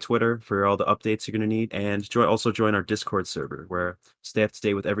trigger warning Twitter for all the updates you're gonna need, and also join our Discord server where stay up to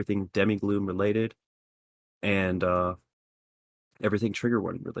date with everything Demigloom related and everything trigger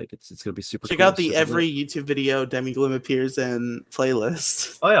warning related. It's gonna be super Check cool. out the super every lit. YouTube video Demigloom appears in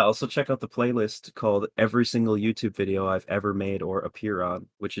playlist. Oh yeah, also check out the playlist called Every Single YouTube Video I've Ever Made or Appear On,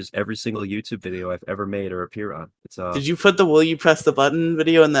 which is every single YouTube video I've ever made or appear on. It's Did you put the Will You Press the Button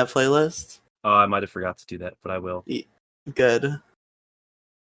video in that playlist? I might have forgot to do that, but I will. Good.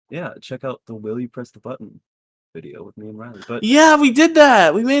 Yeah, check out the Will You Press the Button video with me and Riley. But Yeah, we did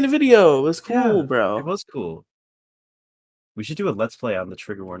that! We made a video! It was cool, yeah, bro. it was cool. We should do a Let's Play on the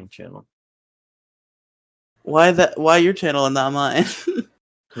Trigger Warning channel. Why your channel and not mine?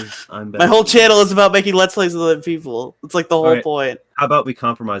 Because I'm My whole channel is about making Let's Plays with other people. It's like the whole Alright. point. How about we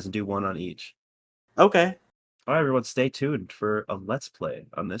compromise and do one on each? Okay. Alright, everyone, stay tuned for a Let's Play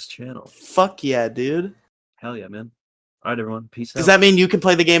on this channel. Fuck yeah, dude. Hell yeah, man. Alright, everyone, peace out. Does that mean you can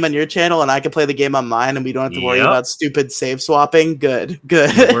play the game on your channel and I can play the game on mine and we don't have to worry Yep. about stupid save swapping? Good.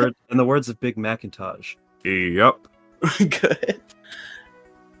 Good. In the words of Big Macintosh. Yep. Good.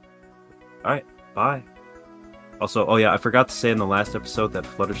 Alright, bye. Also, oh yeah, I forgot to say in the last episode that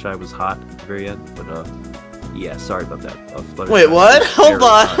Fluttershy was hot at the very end, but yeah, sorry about that. Fluttershy Wait, what? was very Hold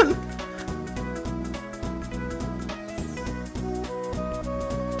on. hot.